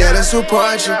 I'll be there to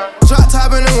support you. Drop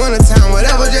top in the wintertime,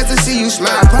 whatever, just to see you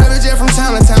smile. Private jet from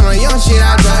town to town, on young shit,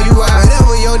 I'll drive you out.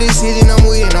 Whatever your decision, I'm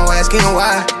with, no asking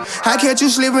why. I catch you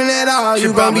slipping at all,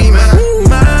 you gon' be mine.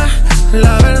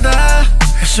 La verdad,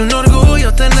 es un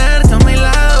orgullo tenerte a mi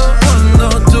lado.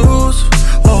 Cuando tus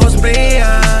ojos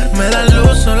brillan, me dan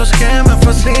luz, son los que me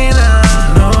fascinan.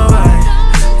 No hay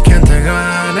quien te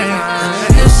gane.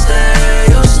 You stay,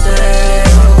 you stay.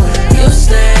 You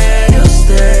stay, you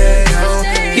stay,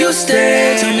 you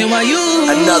stay. Tell me why you.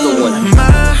 Another one.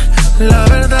 La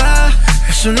verdad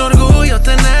es un orgullo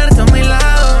tenerte a mi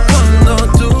lado cuando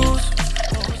tú.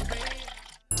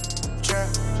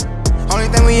 Only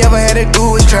thing we ever had to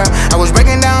do was trap. I was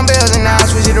breaking down bills and now I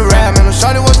switched it to rap. Man, I'm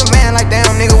shorty was a man like damn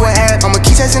nigga what happened. I'ma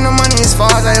keep chasing the money as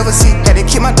far as I ever see. Had to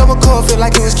keep my double coat, feel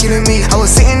like it was killing me. I was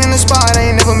sitting in the spot,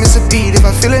 I ain't never miss a beat. If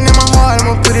I feel it in my heart,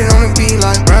 I'ma put it on the beat.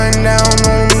 Like run down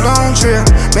on them long trip.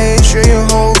 Make sure your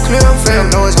whole clear. Feel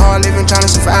know it's hard living trying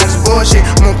to survive this bullshit.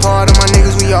 I'm a part of my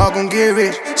niggas, we all gon' get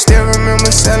rich. Still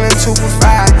remember selling 2 for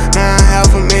 $5. Now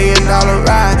 $500,000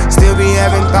 ride. Still be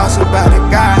having thoughts about a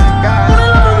guy.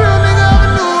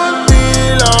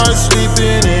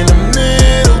 Sleeping in the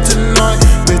middle tonight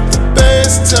with the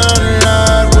bass turned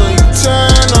loud. Will you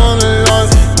turn on the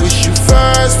lights? Wish you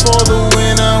first for the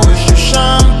winner. Wish you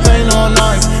champagne on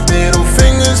ice. Middle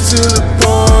fingers to the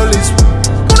police.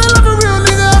 Gonna love a real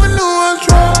nigga, I knew I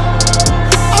tried.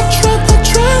 I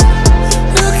tried.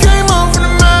 Nigga came off in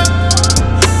the map.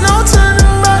 No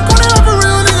turning back. Gonna love a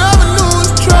real nigga, I knew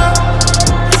I tried.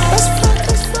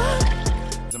 Let's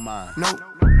fly. Nope.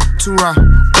 Too raw,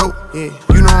 dope, yeah.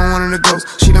 You know I'm one of the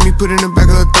ghosts. She let me put in the back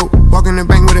of her throat. Walk in the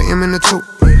bank with an M in the tote.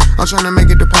 Yeah. I'm tryna make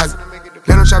a deposit.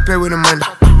 Let them try pay with the money.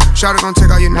 Shawty gon'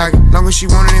 take all your noggin. Long as she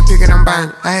want it and pick it, I'm buying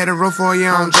it. I had a roll for a year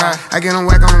on dry. I get on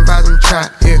whack, I'm vibes on the try.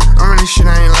 Yeah, I'm running shit,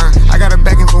 I ain't lying. I got a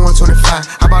backing for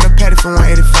 125. I bought a patty for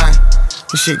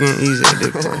 185. This shit getting easy at this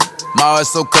point. My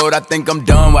heart's so cold, I think I'm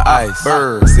done with ice.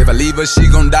 Birds, if I leave her, she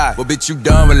gon' die. Well, bitch, you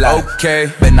done with life. Okay,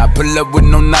 better not pull up with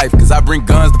no knife, cause I bring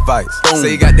guns to fight.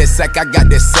 Say you got that sack, I got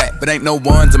that sack, but ain't no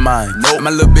ones of mine. Nope. My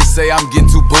little bitch say I'm getting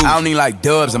too booed. I don't need like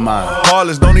dubs of mine.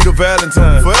 Heartless, don't need a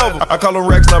Valentine. Forever, I call them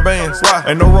racks, not bands. Why?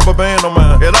 Ain't no rubber band on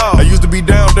mine at all. I used to be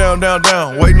down,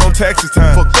 waiting on taxi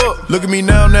time. Fuck up, look at me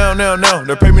now.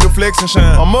 They pay me to flex and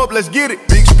shine. I'm up, let's get it.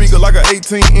 Big speaker like an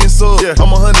 18-inch sub. Yeah, I'm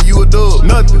 100, you a dub.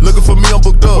 Nothing, looking for me, I'm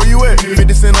booked up. Where you at?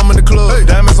 50 cent, I'm in the club. Hey.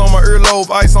 Diamonds on my earlobe,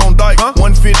 ice on dyke.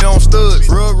 150 on studs.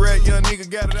 Rug rat, young nigga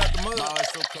got it out the mud.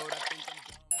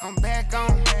 I'm back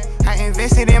on. I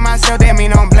invested in myself, that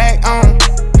mean I'm black on.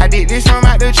 I did this from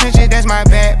out the trenches, that's my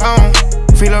backbone.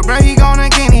 Feel a bro, he gone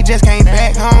again, he just came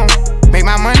back home. Make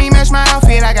my money match my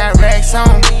outfit, I got racks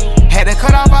on. Had to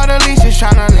cut off all the leashes,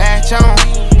 tryna latch on.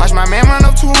 Watch my man run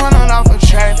up 200 off a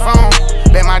track phone.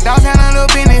 Let my dogs handle the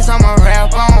business, I'ma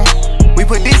rap on. We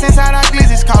put this inside our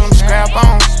glizzards, call them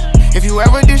scrap-ons. If you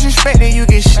ever disrespect it, you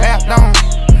get slapped on.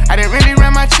 I didn't really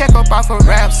run my check up off of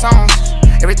rap songs.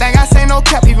 Everything I say, no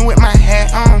cap, even with my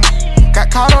hat on.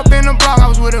 Got caught up in the block, I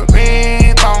was with a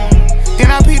red bone. Then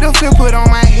I picked the flip, put on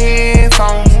my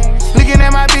headphones. Looking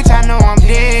at my bitch, I know I'm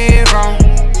dead wrong.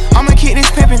 I'ma kick this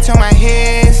pimp until my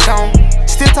head stone.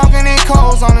 Still talking in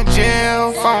codes on the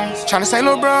jail phone. Tryna say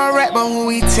lil' bro a rap, but who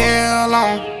we tell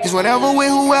on? It's whatever with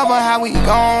whoever, how we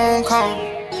gon' come.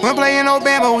 We ain't playing no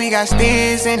band, but we got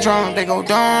sticks and drums. They go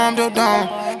dumb to dumb.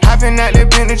 Hopping out the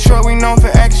Bentley truck, we known for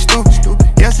acting stupid.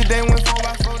 Yesterday went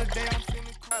 4x4, today I'm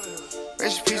feeling crowded.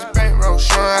 Rest in peace,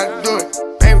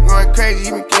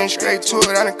 getting straight to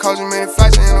it. I done caused many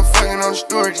fights, I end up fucking on the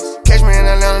storages. Catch me in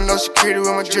Atlanta, no security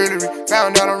with my jewelry.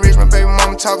 Found out I'm rich, my baby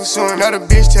mama talking soon. Another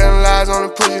bitch telling lies on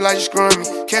the pussy like you screwing me.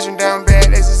 Catch him down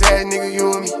bad, that's his ass, nigga, you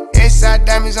and me. S-side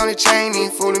diamonds on the chain, he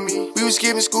ain't fooling me. We was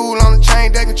skipping school on the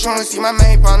train, they controlling. See my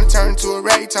main partner turn into a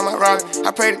rat, he talking about robbing.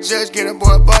 I pray the judge get a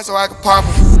boy a bus so I can pop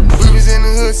him. We was in the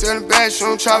hood selling bags,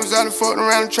 shooting choppers out and fucking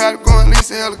around and try to go and lease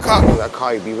a helicopter. I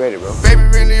call you, be ready, bro. Baby,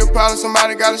 really a problem,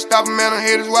 somebody gotta stop him, man. I'm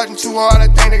haters watching too hard, I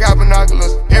think they got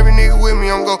binoculars. Every nigga with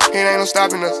me, I'm go, it ain't no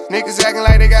stopping us. Niggas acting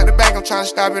like they got the bank, I'm trying to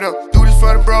stop it up. Do this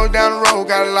for the bros down the road,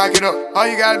 gotta lock it up. All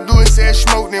you gotta do is say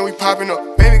smoke, then we popping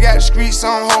up. Baby got the streets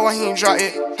on hold, he ain't drop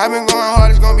it. I been going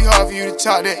hard, it's gonna be hard for you to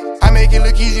talk that. I make it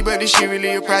look easy, but this shit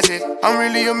really a process. I'm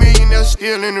really a millionaire,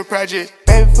 still in the project.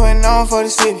 Baby putting on for the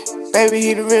city, baby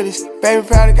he the realest. Baby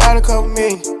probably got a couple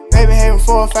million. Baby having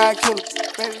 4 or 5 killers.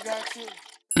 Baby got killers.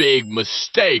 Big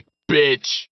mistake, bitch.